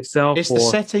setting itself? It's the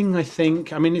setting, I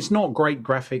think. I mean, it's not great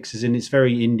graphics, as in it's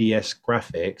very indie-esque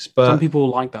graphics. But some people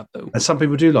like that, though. And some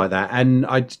people do like that. And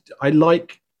I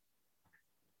like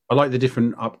the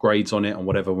different upgrades on it and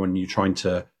whatever when you're trying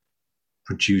to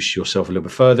produce yourself a little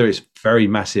bit further. It's very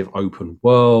massive open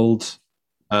world.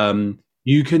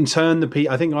 You can turn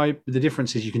the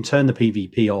difference is you can turn the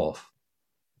PvP off.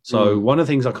 So one of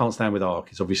the things I can't stand with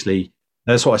Ark is obviously,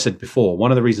 that's what I said before.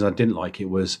 One of the reasons I didn't like it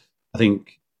was, I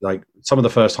think, like some of the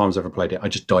first times I ever played it, I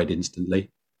just died instantly.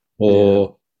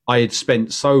 Or I had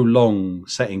spent so long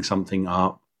setting something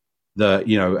up that,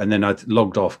 and then I'd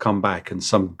logged off, come back, and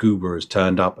some goober has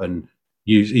turned up and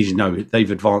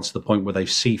they've advanced to the point where they've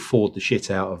C4'd the shit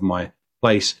out of my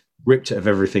place, ripped it of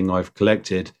everything I've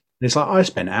collected, And it's like, I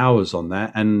spent hours on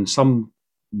that, and some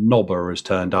knobber has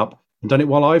turned up and done it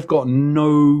while I've got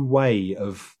no way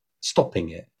of stopping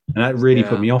it. And that really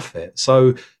put me off it.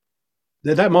 So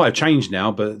that might have changed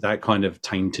now, but that kind of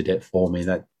tainted it for me.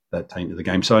 That tainted the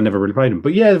game. So I never really played them.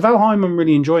 But yeah, Valheim, I'm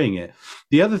really enjoying it.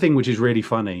 The other thing which is really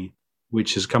funny,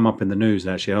 which has come up in the news,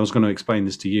 actually, I was going to explain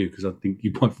this to you because I think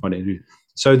you might find it.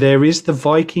 So there is the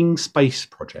Viking Space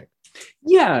Project.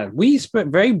 Yeah, we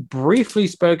very briefly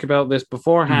spoke about this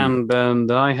beforehand,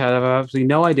 and I had absolutely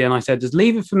no idea. And I said, just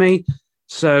leave it for me,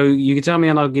 so you can tell me,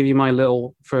 and I'll give you my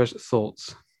little first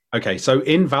thoughts. Okay, so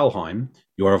in Valheim,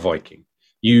 you're a Viking.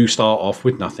 You start off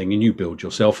with nothing, and you build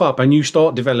yourself up, and you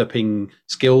start developing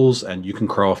skills, and you can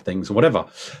craft things or whatever.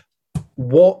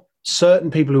 What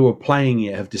certain people who are playing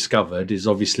it have discovered is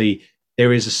obviously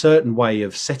there is a certain way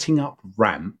of setting up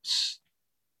ramps.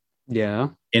 Yeah.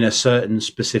 In a certain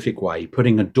specific way,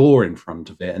 putting a door in front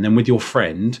of it, and then with your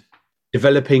friend,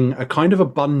 developing a kind of a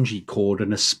bungee cord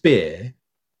and a spear.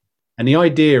 And the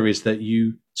idea is that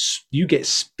you get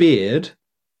speared,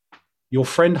 your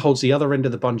friend holds the other end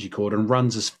of the bungee cord and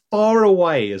runs as far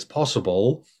away as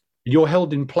possible, and you're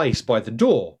held in place by the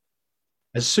door.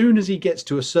 As soon as he gets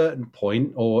to a certain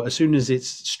point, or as soon as it's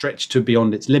stretched to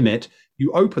beyond its limit,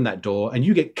 you open that door and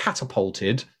you get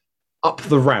catapulted up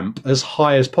the ramp as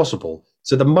high as possible.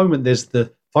 So the moment there's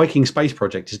the Viking Space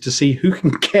Project is to see who can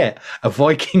get a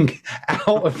Viking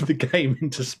out of the game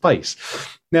into space.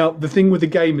 Now, the thing with the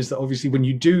game is that obviously when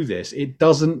you do this, it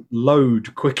doesn't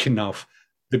load quick enough,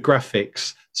 the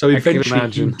graphics. So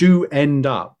eventually you do end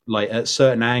up, like at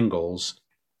certain angles,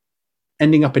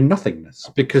 ending up in nothingness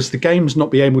because the game's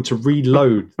not being able to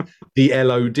reload the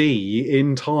L.O.D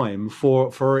in time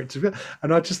for it to.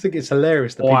 And I just think it's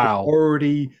hilarious that people are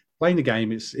already playing the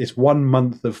game. It's 1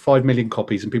 month of 5 million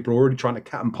copies, and people are already trying to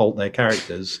catapult their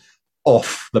characters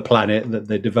off the planet that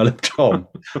they developed on.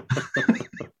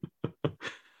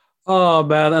 Oh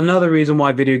man, another reason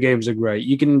why video games are great.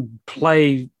 You can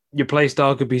play, your play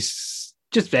style could be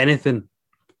just anything.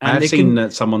 And I've seen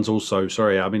that someone's also,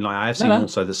 I have seen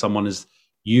also that someone has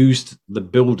used the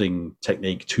building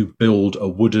technique to build a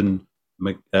wooden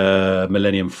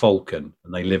Millennium Falcon,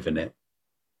 and they live in it.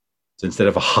 So instead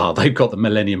of a hut, they've got the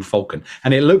Millennium Falcon,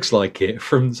 and it looks like it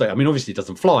from. So, I mean, obviously, it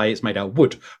doesn't fly; it's made out of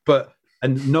wood.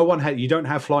 And no one you don't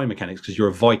have flying mechanics because you're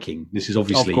a Viking. This is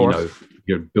obviously,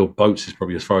 you build boats is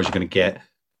probably as far as you're going to get,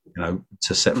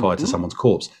 to set fire to someone's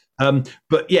corpse.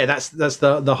 But yeah, that's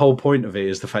the whole point of it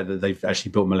is the fact that they've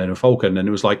actually built Millennium Falcon, and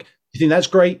it was like, you think that's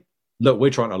great? Look, we're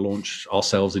trying to launch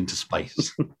ourselves into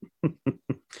space.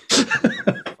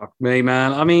 Fuck me,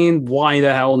 man. I mean, why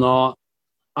the hell not?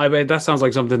 I mean, that sounds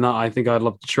like something that I think I'd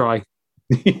love to try.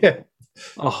 Yeah.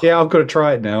 Oh. Yeah, I've got to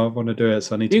try it now. I want to do it,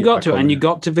 so I need to. You got to, and you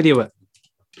got to video it.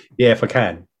 Yeah, if I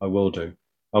can, I will do.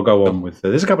 I'll go on with.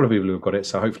 There's a couple of people who've got it,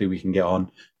 so hopefully we can get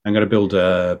on. I'm going to build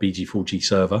a BG4G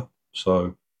server,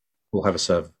 so we'll have a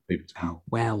server for people to come.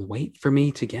 Well, wait for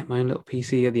me to get my own little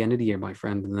PC at the end of the year, my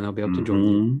friend, and then I'll be able to join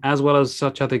you, as well as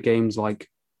such other games like,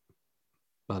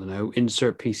 I don't know,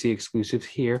 insert PC exclusives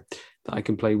here that I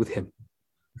can play with him.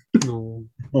 Oh,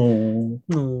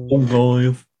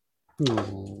 guys.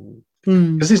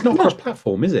 Because it's not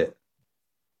cross-platform, is it?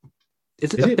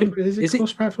 Is it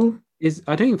cross-platform?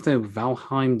 I don't even think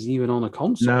Valheim's even on a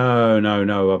console.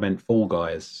 No. I meant Fall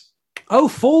Guys. Oh,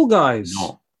 Fall Guys.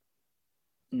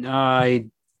 No. I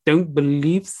don't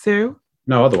believe so.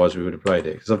 No, otherwise we would have played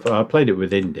it because I played it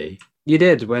with Indy. You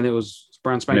did when it was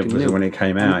brand spanking new. When it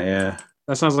came out, yeah.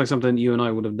 That sounds like something you and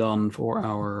I would have done for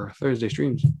our Thursday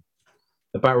streams.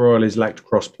 The Battle Royale has lacked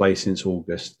cross-play since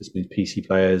August. This means PC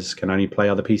players can only play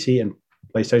other PC and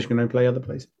PlayStation can only play other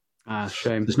places.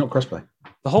 Shame. There's not cross-play.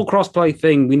 The whole cross-play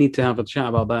thing, we need to have a chat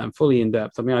about that and fully in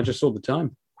depth. I mean, I just saw the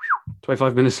time.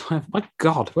 25 minutes left. My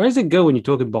God, where does it go when you're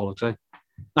talking bollocks, eh?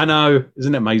 I know.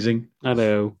 Isn't it amazing? I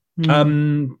know.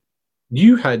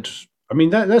 You had, I mean,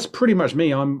 that's pretty much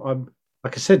me. I'm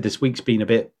like I said, this week's been a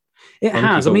bit. It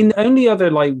has. I mean, the only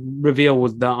other reveal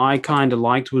was that I kind of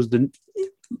liked was the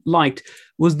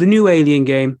new Alien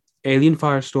game, Alien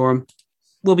Firestorm.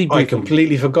 Will be. I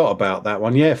completely forgot about that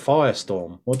one. Yeah,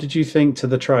 Firestorm. What did you think to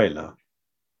the trailer?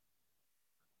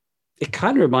 It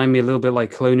kind of reminded me a little bit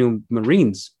like Colonial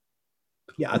Marines.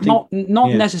 Yeah, I think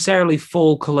not necessarily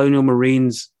full Colonial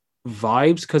Marines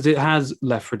vibes because it has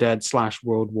Left 4 Dead /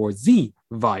 World War Z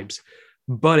vibes,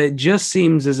 but it just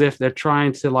seems as if they're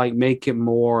trying to make it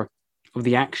more of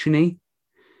the action-y.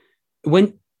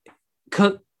 Don't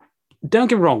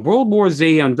get me wrong, World War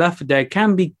Z and Left 4 Dead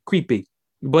can be creepy,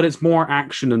 but it's more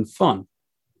action and fun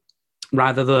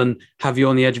rather than have you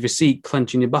on the edge of your seat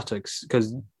clenching your buttocks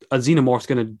because a xenomorph's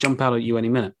going to jump out at you any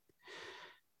minute.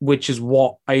 which is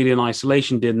what Alien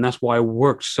Isolation did, and that's why it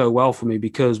worked so well for me,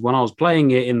 because when I was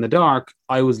playing it in the dark,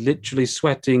 I was literally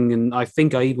sweating, and I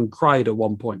think I even cried at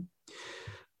one point.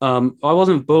 I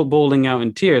wasn't bawling out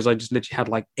in tears. I just literally had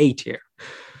like a tear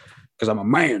because I'm a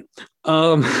man.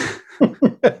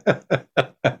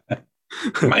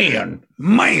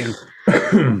 Man.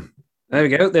 There we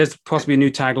go. There's possibly a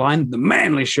new tagline: "The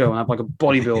Manly Show." And I have like a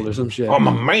bodybuilder or some shit. I'm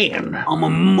a man. I'm a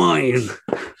man.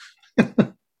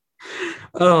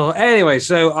 Anyway,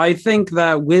 so I think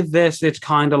that with this, it's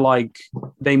kind of like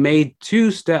they made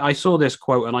 2 steps. I saw this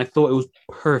quote and I thought it was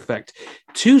perfect.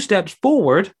 2 steps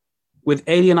forward with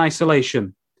Alien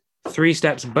Isolation, 3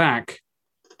 steps back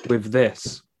with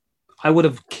this. I would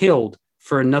have killed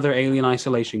for another Alien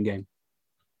Isolation game.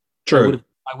 True.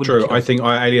 True. I think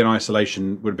Alien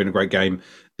Isolation would have been a great game.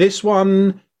 This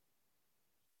one,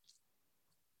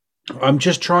 I'm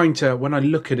just trying to, when I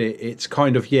look at it, it's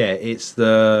kind of, it's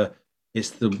the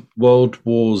World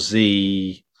War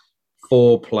Z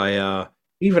 4-player.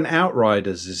 Even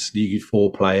Outriders is the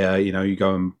 4-player. You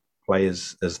go and play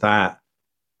as that.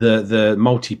 The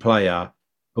multiplayer,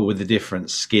 but with a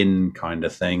different skin kind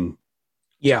of thing.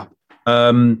 Yeah.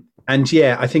 And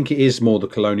I think it is more the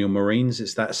Colonial Marines.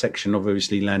 It's that section of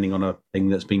obviously landing on a thing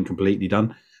that's been completely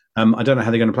done. I don't know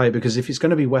how they're going to play it, because if it's going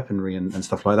to be weaponry and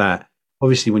stuff like that,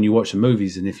 obviously when you watch the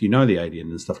movies and if you know the Alien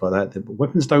and stuff like that, the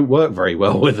weapons don't work very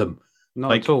well with them.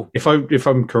 Not at all. If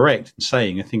I'm correct in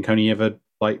saying, I think only ever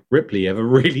Ripley ever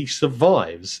really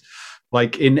survives,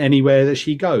 in anywhere that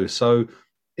she goes. So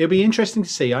it'll be interesting to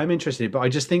see. I'm interested, but I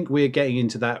just think we're getting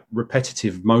into that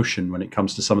repetitive motion when it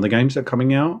comes to some of the games that are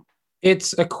coming out.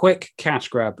 It's a quick cash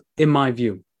grab, in my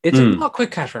view. It's not a quick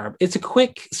cash grab. It's a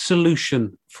quick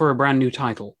solution for a brand new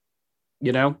title.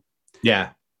 Yeah.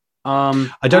 I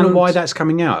don't know why that's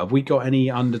coming out. Have we got any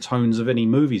undertones of any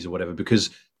movies or whatever? Because,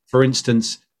 for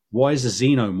instance, why is the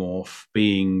Xenomorph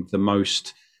being the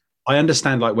most... I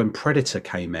understand, when Predator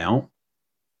came out,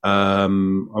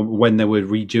 when they were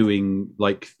redoing,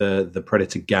 the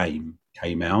Predator game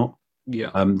came out,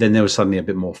 then there was suddenly a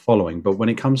bit more following. But when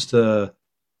it comes to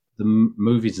the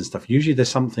movies and stuff, usually there's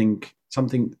something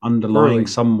underlying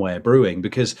somewhere brewing,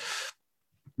 because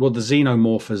the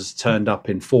Xenomorph has turned up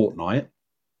in Fortnite,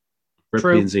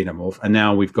 Ripley and Xenomorph, and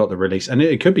now we've got the release, and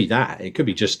it could be that, it could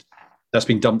be just that's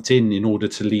been dumped in order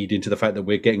to lead into the fact that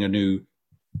we're getting a new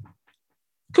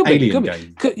Alien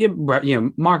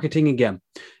game. Marketing again.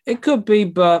 It could be,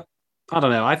 but I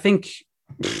don't know. I think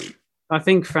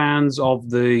fans of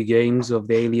the games of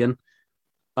the Alien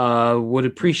would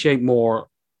appreciate more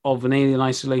of an Alien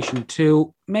Isolation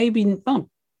 2. Maybe not.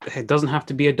 It doesn't have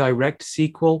to be a direct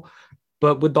sequel,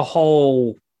 but with the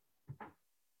whole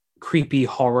creepy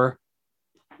horror,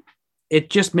 it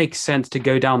just makes sense to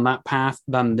go down that path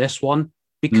than this one.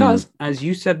 Because, as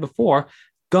you said before,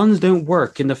 guns don't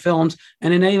work in the films,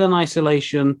 and in Alien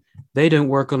Isolation, they don't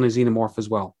work on the Xenomorph as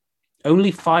well.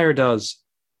 Only fire does,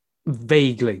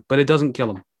 vaguely, but it doesn't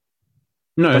kill them.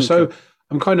 No, so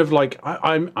I'm kind of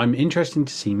I'm interested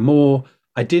to see more.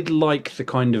 I did like the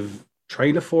kind of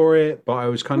trailer for it, but I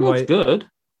was kind of good.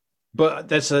 But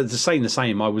that's the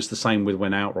same. I was the same with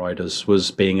when Outriders was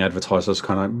being advertised. I was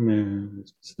kind of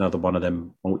it's another one of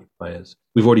them multiplayers.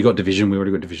 We've already got Division. We've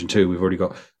already got Division 2. We've already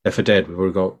got Left 4 Dead. We've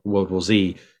already got World War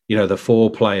Z. The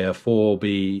 4-player, 4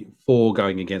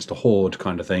 going against a horde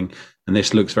kind of thing. And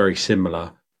this looks very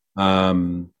similar.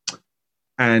 And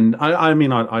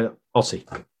I'll see.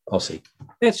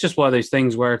 It's just one of those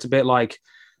things where it's a bit like,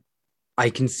 I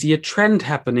can see a trend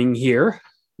happening here.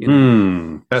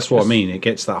 That's what I mean. It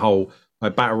gets that whole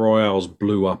Battle Royales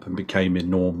blew up and became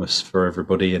enormous for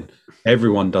everybody, and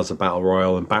everyone does a Battle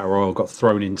Royale, and Battle Royale got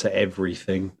thrown into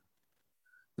everything.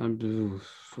 And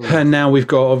now we've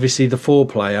got obviously the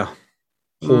 4-player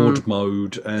horde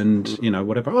mode, and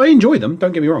whatever. I enjoy them.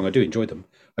 Don't get me wrong. I do enjoy them.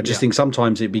 I just think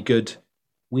sometimes it'd be good.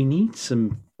 We need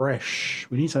something fresh.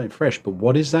 But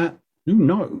what is that? Who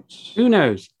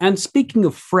knows? And speaking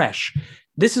of fresh,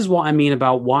 this is what I mean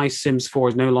about why Sims 4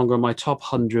 is no longer on my top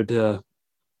 100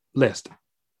 list.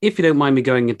 If you don't mind me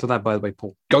going into that, by the way,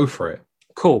 Paul. Go for it.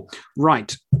 Cool.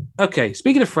 Right. Okay.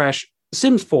 Speaking of fresh,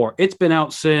 Sims 4, it's been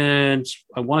out since,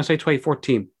 I want to say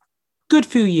 2014. Good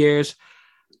few years.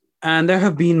 And there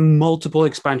have been multiple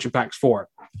expansion packs for it.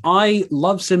 I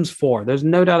love Sims 4. There's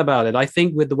no doubt about it. I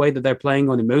think with the way that they're playing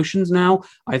on emotions now,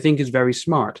 I think is very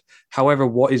smart. However,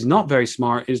 what is not very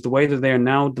smart is the way that they are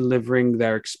now delivering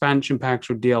their expansion packs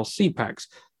or DLC packs.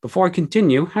 Before I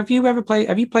continue, have you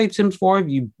played Sims 4? Have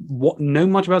you know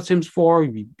much about Sims 4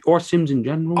 or Sims in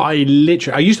general? I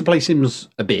used to play Sims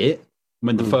a bit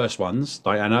when the first ones,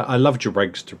 and I loved your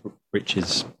Rags to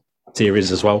Riches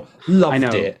series as well.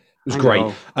 Loved it. was great.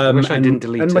 I wish I didn't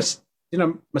delete it.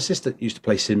 My sister used to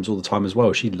play Sims all the time as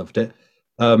well. She loved it.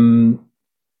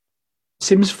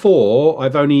 Sims 4,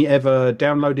 I've only ever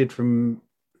downloaded from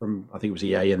I think it was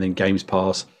EA and then Games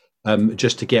Pass,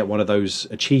 just to get one of those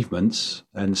achievements.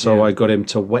 And so I got him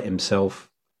to wet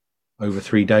himself over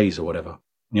 3 days or whatever.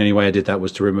 The only way I did that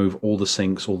was to remove all the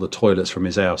sinks, all the toilets from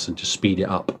his house and just speed it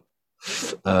up.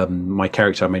 My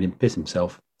character, I made him piss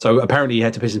himself. So apparently he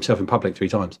had to piss himself in public 3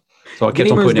 times. So I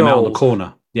kept on putting him out on the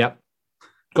corner. Yep.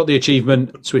 Got the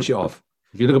achievement, switch it off.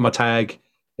 If you look at my tag,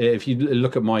 if you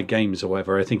look at my games or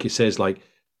whatever, I think it says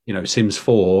Sims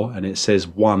 4 and it says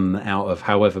 1 out of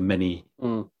however many.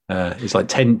 It's like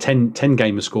 10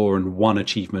 gamer score and 1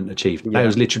 achievement achieved. Yeah. That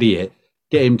was literally it.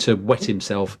 Get him to wet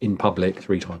himself in public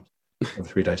 3 times over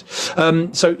 3 days.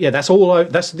 So yeah, that's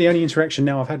the only interaction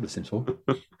now I've had with Sims 4.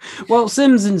 Well,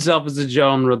 Sims itself is a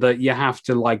genre that you have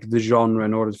to like the genre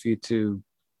in order for you to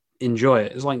enjoy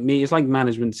it. It's like me. It's like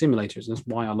management simulators. That's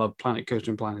why I love Planet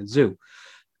Coaster and Planet Zoo.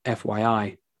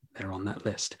 FYI, they're on that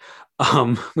list,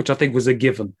 which I think was a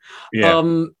given.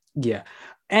 Yeah.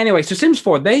 Anyway, so Sims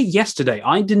 4, yesterday,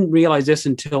 I didn't realize this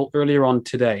until earlier on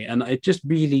today, and it just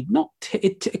really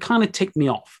it kind of ticked me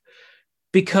off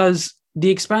because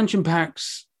the expansion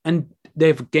packs, and they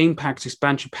have game packs,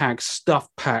 expansion packs, stuff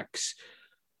packs.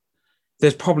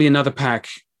 There's probably another pack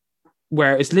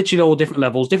where it's literally all different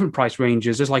levels, different price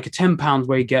ranges. There's like a £10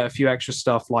 where you get a few extra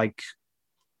stuff like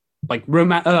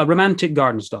romantic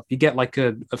garden stuff. You get like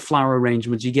a flower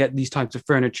arrangements, you get these types of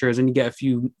furnitures, and you get a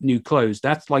few new clothes.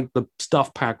 That's like the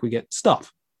stuff pack. We get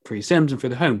stuff for your Sims and for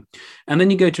the home. And then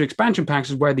you go to expansion packs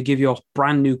is where they give you a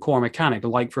brand new core mechanic.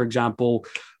 Like, for example,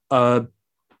 Get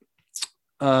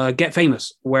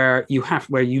Famous, where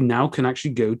you now can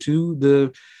actually go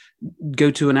to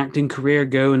an acting career,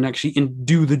 go and actually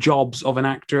do the jobs of an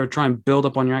actor, try and build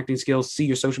up on your acting skills, see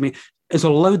your social media. There's a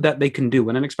load that they can do.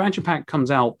 When an expansion pack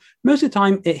comes out, most of the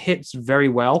time it hits very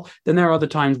well. Then there are other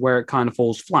times where it kind of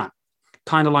falls flat,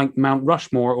 kind of like Mount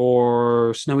Rushmore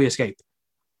or Snowy Escape.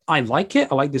 I like it.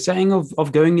 I like the setting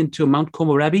of going into Mount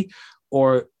Komorebi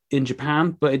or in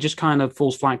Japan, but it just kind of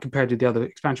falls flat compared to the other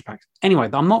expansion packs. Anyway,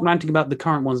 I'm not ranting about the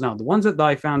current ones now. The ones that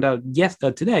I found out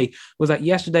today was that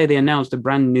yesterday they announced a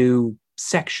brand new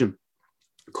section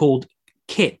called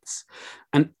Kits.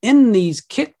 And in these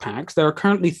kit packs, there are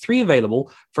currently 3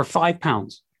 available for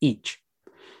 £5 each.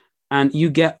 And you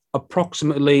get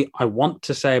approximately, I want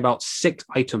to say, about 6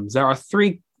 items. There are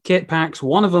 3 kit packs.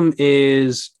 One of them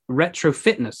is Retro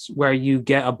Fitness, where you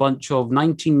get a bunch of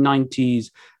 1990s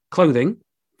clothing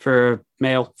for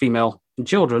male, female, and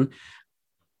children.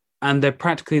 And they're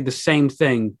practically the same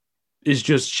thing, is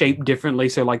just shaped differently.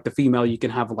 So like the female, you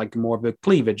can have like more of a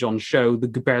cleavage on show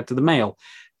compared to the male.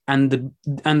 And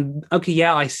okay,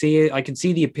 yeah, I see it. I can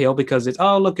see the appeal because it's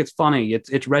funny.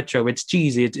 It's retro. It's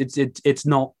cheesy. It's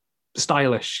not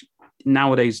stylish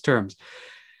nowadays terms.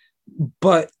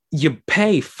 But you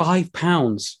pay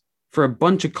 £5 for a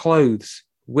bunch of clothes,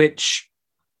 which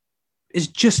is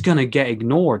just going to get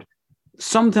ignored.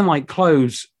 Something for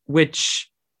clothes, for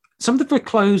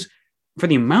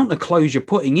the amount of clothes you're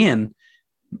putting in,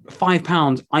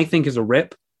 £5, I think, is a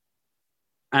rip.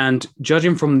 And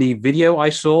judging from the video I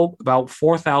saw, about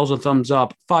 4,000 thumbs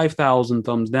up, 5,000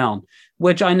 thumbs down,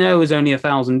 which I know is only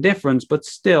 1,000 difference, but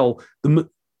still,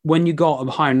 when you got a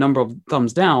higher number of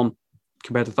thumbs down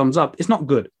compared to thumbs up, it's not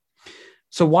good.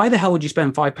 So why the hell would you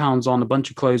spend £5 on a bunch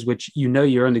of clothes which you know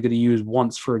you're only going to use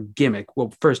once for a gimmick?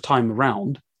 Well, first time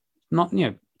around, not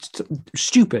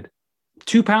stupid.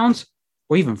 £2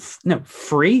 or even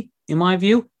free in my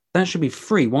view. That should be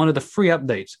free. One of the free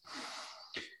updates.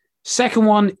 Second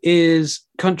one is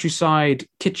Countryside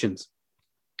Kitchens.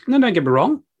 No, don't get me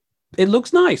wrong. It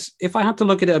looks nice. If I had to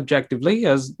look at it objectively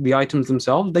as the items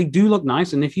themselves, they do look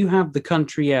nice. And if you have the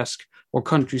country-esque or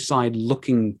countryside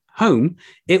looking home,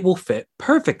 it will fit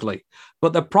perfectly.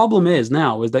 But the problem is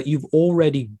that you've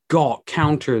already got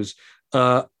counters,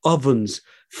 ovens,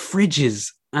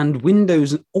 fridges, and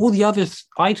windows, and all the other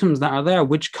items that are there,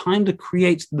 which kind of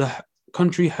creates the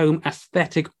country home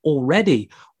aesthetic already.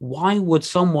 Why would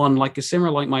someone like a simmer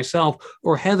like myself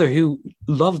or Heather, who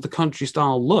loves the country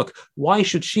style look, why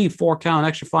should she fork out an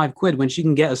extra £5 when she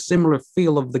can get a similar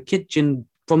feel of the kitchen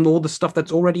from all the stuff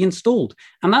that's already installed?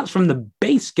 And that's from the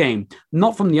base game,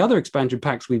 not from the other expansion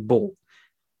packs we've bought.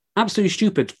 Absolutely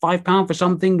stupid. £5 for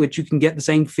something which you can get the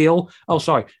same feel. Oh,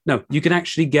 sorry. No, you can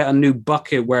actually get a new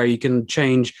bucket where you can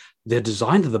change the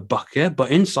design of the bucket,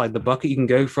 but inside the bucket, you can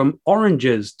go from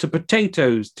oranges to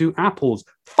potatoes to apples.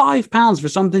 £5 for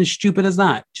something stupid as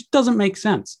that. It just doesn't make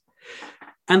sense.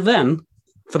 And then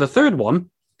for the third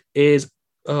one is,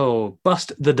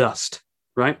 Bust the Dust,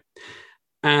 right?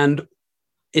 And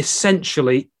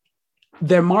essentially,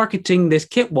 they're marketing this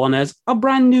kit one as a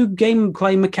brand new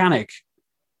gameplay mechanic.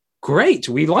 Great,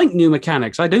 we like new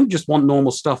mechanics. I don't just want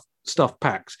normal stuff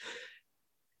packs.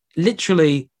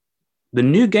 Literally, the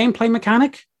new gameplay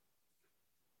mechanic,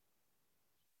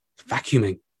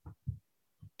 vacuuming,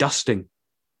 dusting.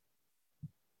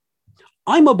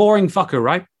 I'm a boring fucker,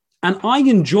 right? And I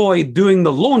enjoy doing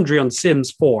the laundry on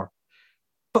Sims 4.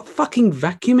 But fucking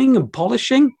vacuuming and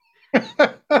polishing?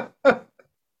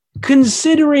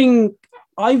 Considering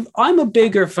I'm a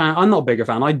bigger fan. I'm not a bigger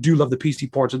fan. I do love the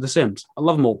PC ports of The Sims. I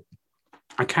love them all.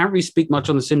 I can't really speak much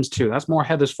on The Sims 2. That's more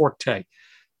Heather's forte.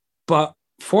 But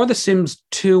for The Sims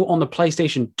 2 on the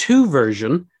PlayStation 2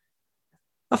 version,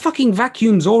 a fucking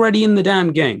vacuum's already in the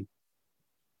damn game.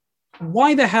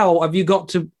 Why the hell have you got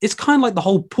to... It's kind of like the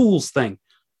whole pools thing.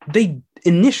 They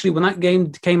initially, when that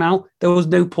game came out, there was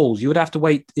no pools. You would have to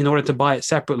wait in order to buy it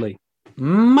separately.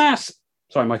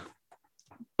 Sorry, my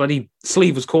bloody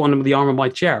sleeve was caught under the arm of my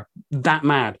chair. That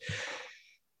mad.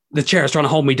 The chair is trying to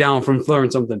hold me down from throwing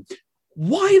something.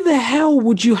 Why the hell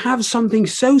would you have something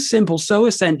so simple, so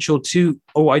essential to,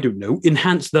 I don't know,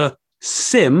 enhance the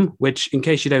sim, which, in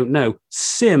case you don't know,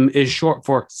 sim is short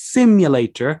for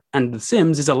simulator, and The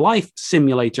Sims is a life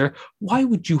simulator. Why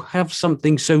would you have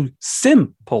something so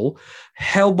simple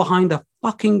held behind a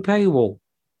fucking paywall?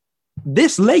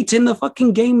 This late in the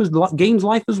fucking game's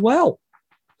life as well.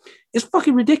 It's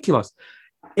fucking ridiculous.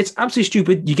 It's absolutely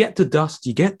stupid. You get to dust,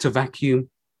 you get to vacuum.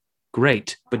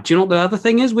 Great. But do you know what the other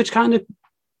thing is, which kind of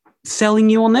selling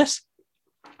you on this?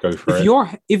 Go for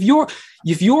it.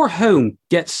 If your home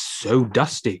gets so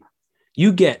dusty,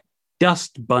 you get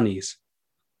dust bunnies,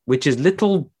 which is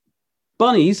little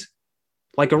bunnies,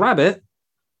 like a rabbit,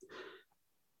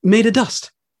 made of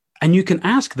dust. And you can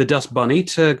ask the dust bunny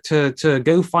to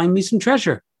go find me some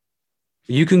treasure.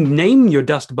 You can name your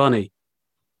dust bunny.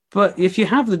 But if you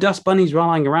have the dust bunnies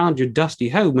running around your dusty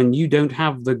home and you don't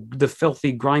have the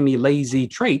filthy, grimy, lazy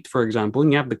trait, for example,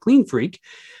 and you have the clean freak,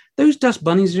 those dust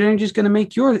bunnies are just going to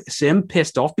make your sim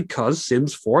pissed off because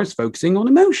Sims 4 is focusing on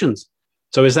emotions.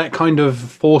 So is that kind of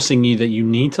forcing you that you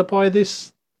need to buy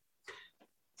this?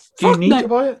 Do you need to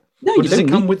buy it? No, or does it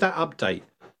come with that update?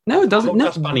 No, it doesn't. No,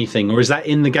 dust bunny thing, or is that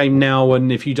in the game now?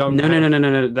 And if you don't, no.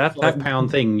 That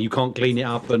 £5 thing, you can't clean it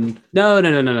up. And no.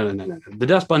 The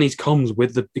dust bunnies comes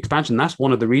with the expansion. That's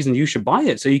one of the reasons you should buy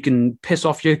it, so you can piss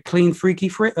off your clean,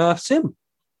 freaky sim.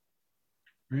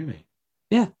 Really?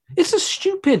 Yeah, it's a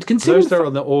stupid. Those that are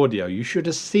on the audio, you should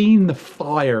have seen the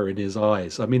fire in his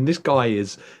eyes. I mean, this guy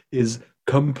is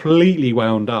completely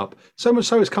wound up. So much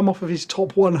so it's come off of his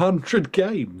top 100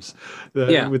 games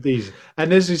with these.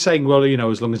 And as he's saying, well,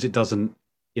 as long as it doesn't,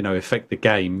 affect the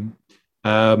game,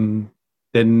 then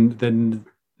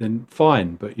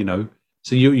fine. But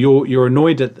so you're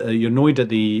annoyed at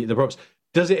the props.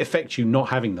 Does it affect you not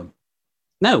having them?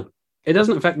 No. It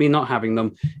doesn't affect me not having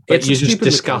them. But you're just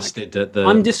disgusted at the...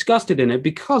 I'm disgusted in it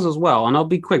because as well, and I'll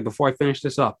be quick before I finish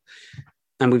this up,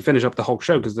 and we finish up the whole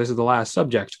show because this is the last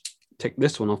subject. Take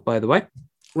this one off, by the way.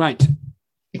 Right.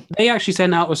 They actually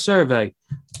sent out a survey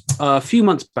a few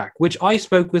months back, which I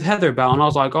spoke with Heather about, and I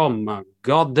was like, oh my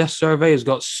God, this survey has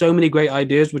got so many great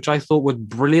ideas, which I thought was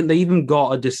brilliant. They even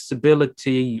got a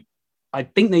disability... I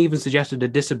think they even suggested a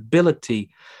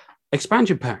disability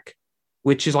expansion pack,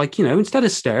 which is like, instead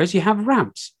of stairs, you have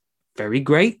ramps. Very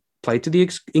great. Play to the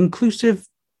inclusive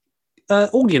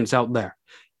audience out there.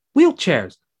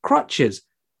 Wheelchairs, crutches,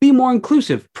 be more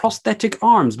inclusive. Prosthetic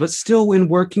arms, but still in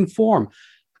working form.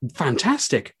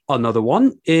 Fantastic. Another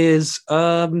one is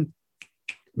Murder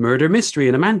Mystery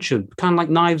in a Mansion, kind of like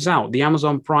Knives Out, the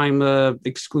Amazon Prime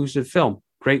exclusive film.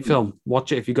 Great film.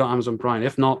 Watch it if you got Amazon Prime.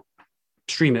 If not,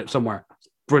 stream it somewhere.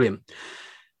 Brilliant.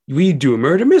 We do a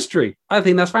murder mystery. I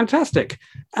think that's fantastic.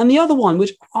 And the other one,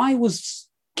 which I was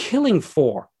killing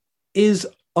for, is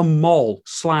a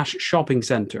mall/shopping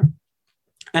center.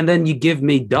 And then you give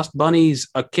me dust bunnies,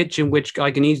 a kitchen which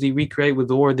I can easily recreate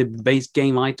with all the base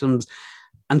game items,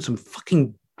 and some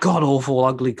fucking god-awful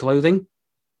ugly clothing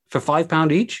for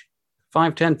 £5 each.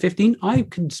 5, 10, 15. I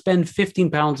could spend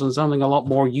 £15 on something a lot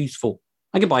more useful.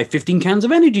 I could buy 15 cans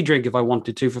of energy drink if I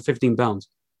wanted to for £15.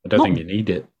 I don't think you need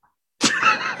it.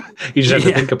 You just have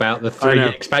to think about the 3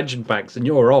 expansion packs and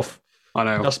you're off. I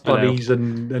know. Dust bunnies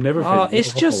and everything. Oh,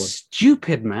 it's just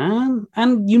stupid, man.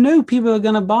 And people are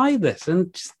going to buy this.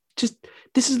 And just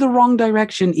this is the wrong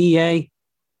direction, EA.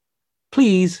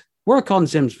 Please work on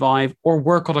Sims 5 or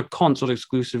work on a console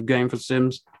exclusive game for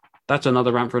Sims. That's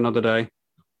another rant for another day.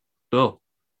 Oh,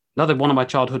 another one of my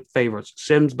childhood favorites.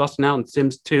 Sims busting out in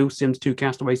Sims 2, Sims 2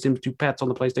 Castaway, Sims 2 Pets on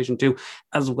the PlayStation 2,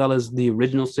 as well as the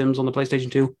original Sims on the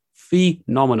PlayStation 2.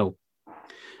 Phenomenal.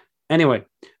 Anyway,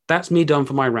 that's me done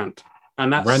for my rant.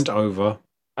 And that's rant over.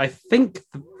 I think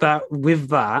that with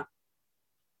that,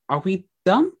 are we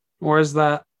done? Or is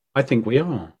that... I think we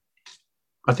are.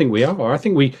 I think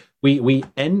we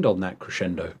end on that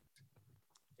crescendo.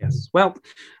 Yes. Well,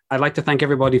 I'd like to thank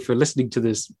everybody for listening to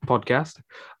this podcast.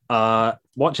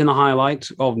 Watching the highlight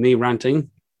of me ranting,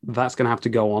 that's going to have to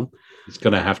go on. It's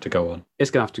going to have to go on.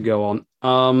 It's going to have to go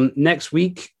on. Next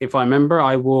week, if I remember,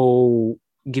 I will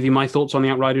give you my thoughts on the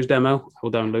Outriders demo. I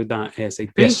will download that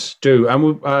ASAP. Yes, do.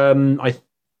 And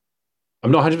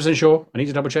I'm not 100% sure. I need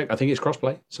to double check. I think it's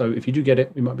crossplay. So if you do get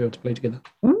it, we might be able to play together.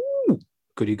 Ooh,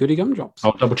 goody gumdrops.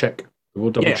 I'll double check.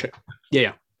 We'll double check.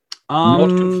 Yeah. Not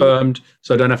confirmed,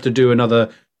 so I don't have to do another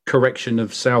correction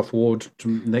of Southward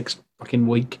next fucking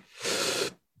week.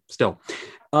 Still.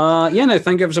 Thank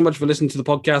you ever so much for listening to the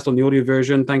podcast on the audio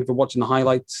version. Thank you for watching the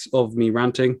highlights of me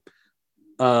ranting.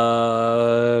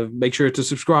 Make sure to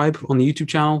subscribe on the YouTube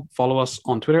channel. Follow us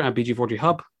on Twitter at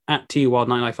BG4GHub, at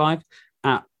TWild995,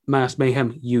 at Mass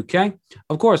Mayhem UK.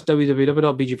 Of course,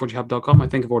 www.bg4ghub.com. I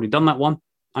think I've already done that one.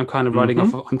 I'm kind of riding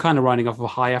off of a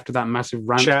high after that massive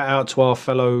rant. Shout out to our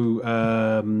fellow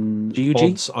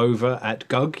bods over at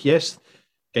GUG. Yes,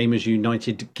 Gamers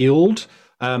United Guild.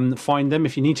 Find them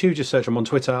if you need to. Just search them on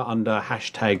Twitter under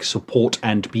hashtag support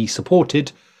and be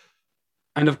supported.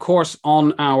 And of course,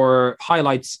 on our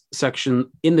highlights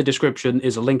section in the description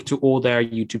is a link to all their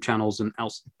YouTube channels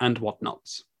and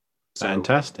whatnots. So,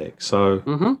 fantastic.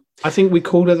 So I think we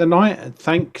called it a night.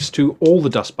 Thanks to all the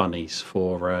Dust Bunnies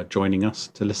for joining us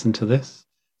to listen to this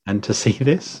and to see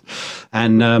this.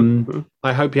 And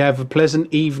I hope you have a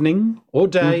pleasant evening or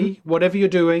day, whatever you're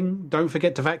doing. Don't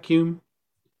forget to vacuum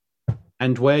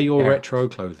and wear your retro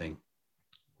clothing.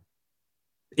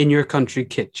 In your country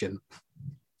kitchen.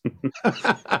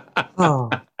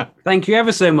 Thank you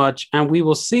ever so much. And we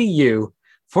will see you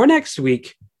for next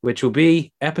week, which will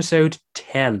be episode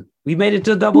 10. We made it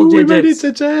to double digits. We made it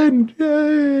to 10.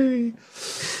 Yay.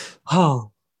 Oh,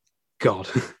 God.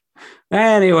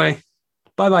 Anyway,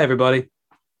 bye-bye, everybody.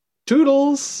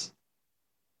 Toodles.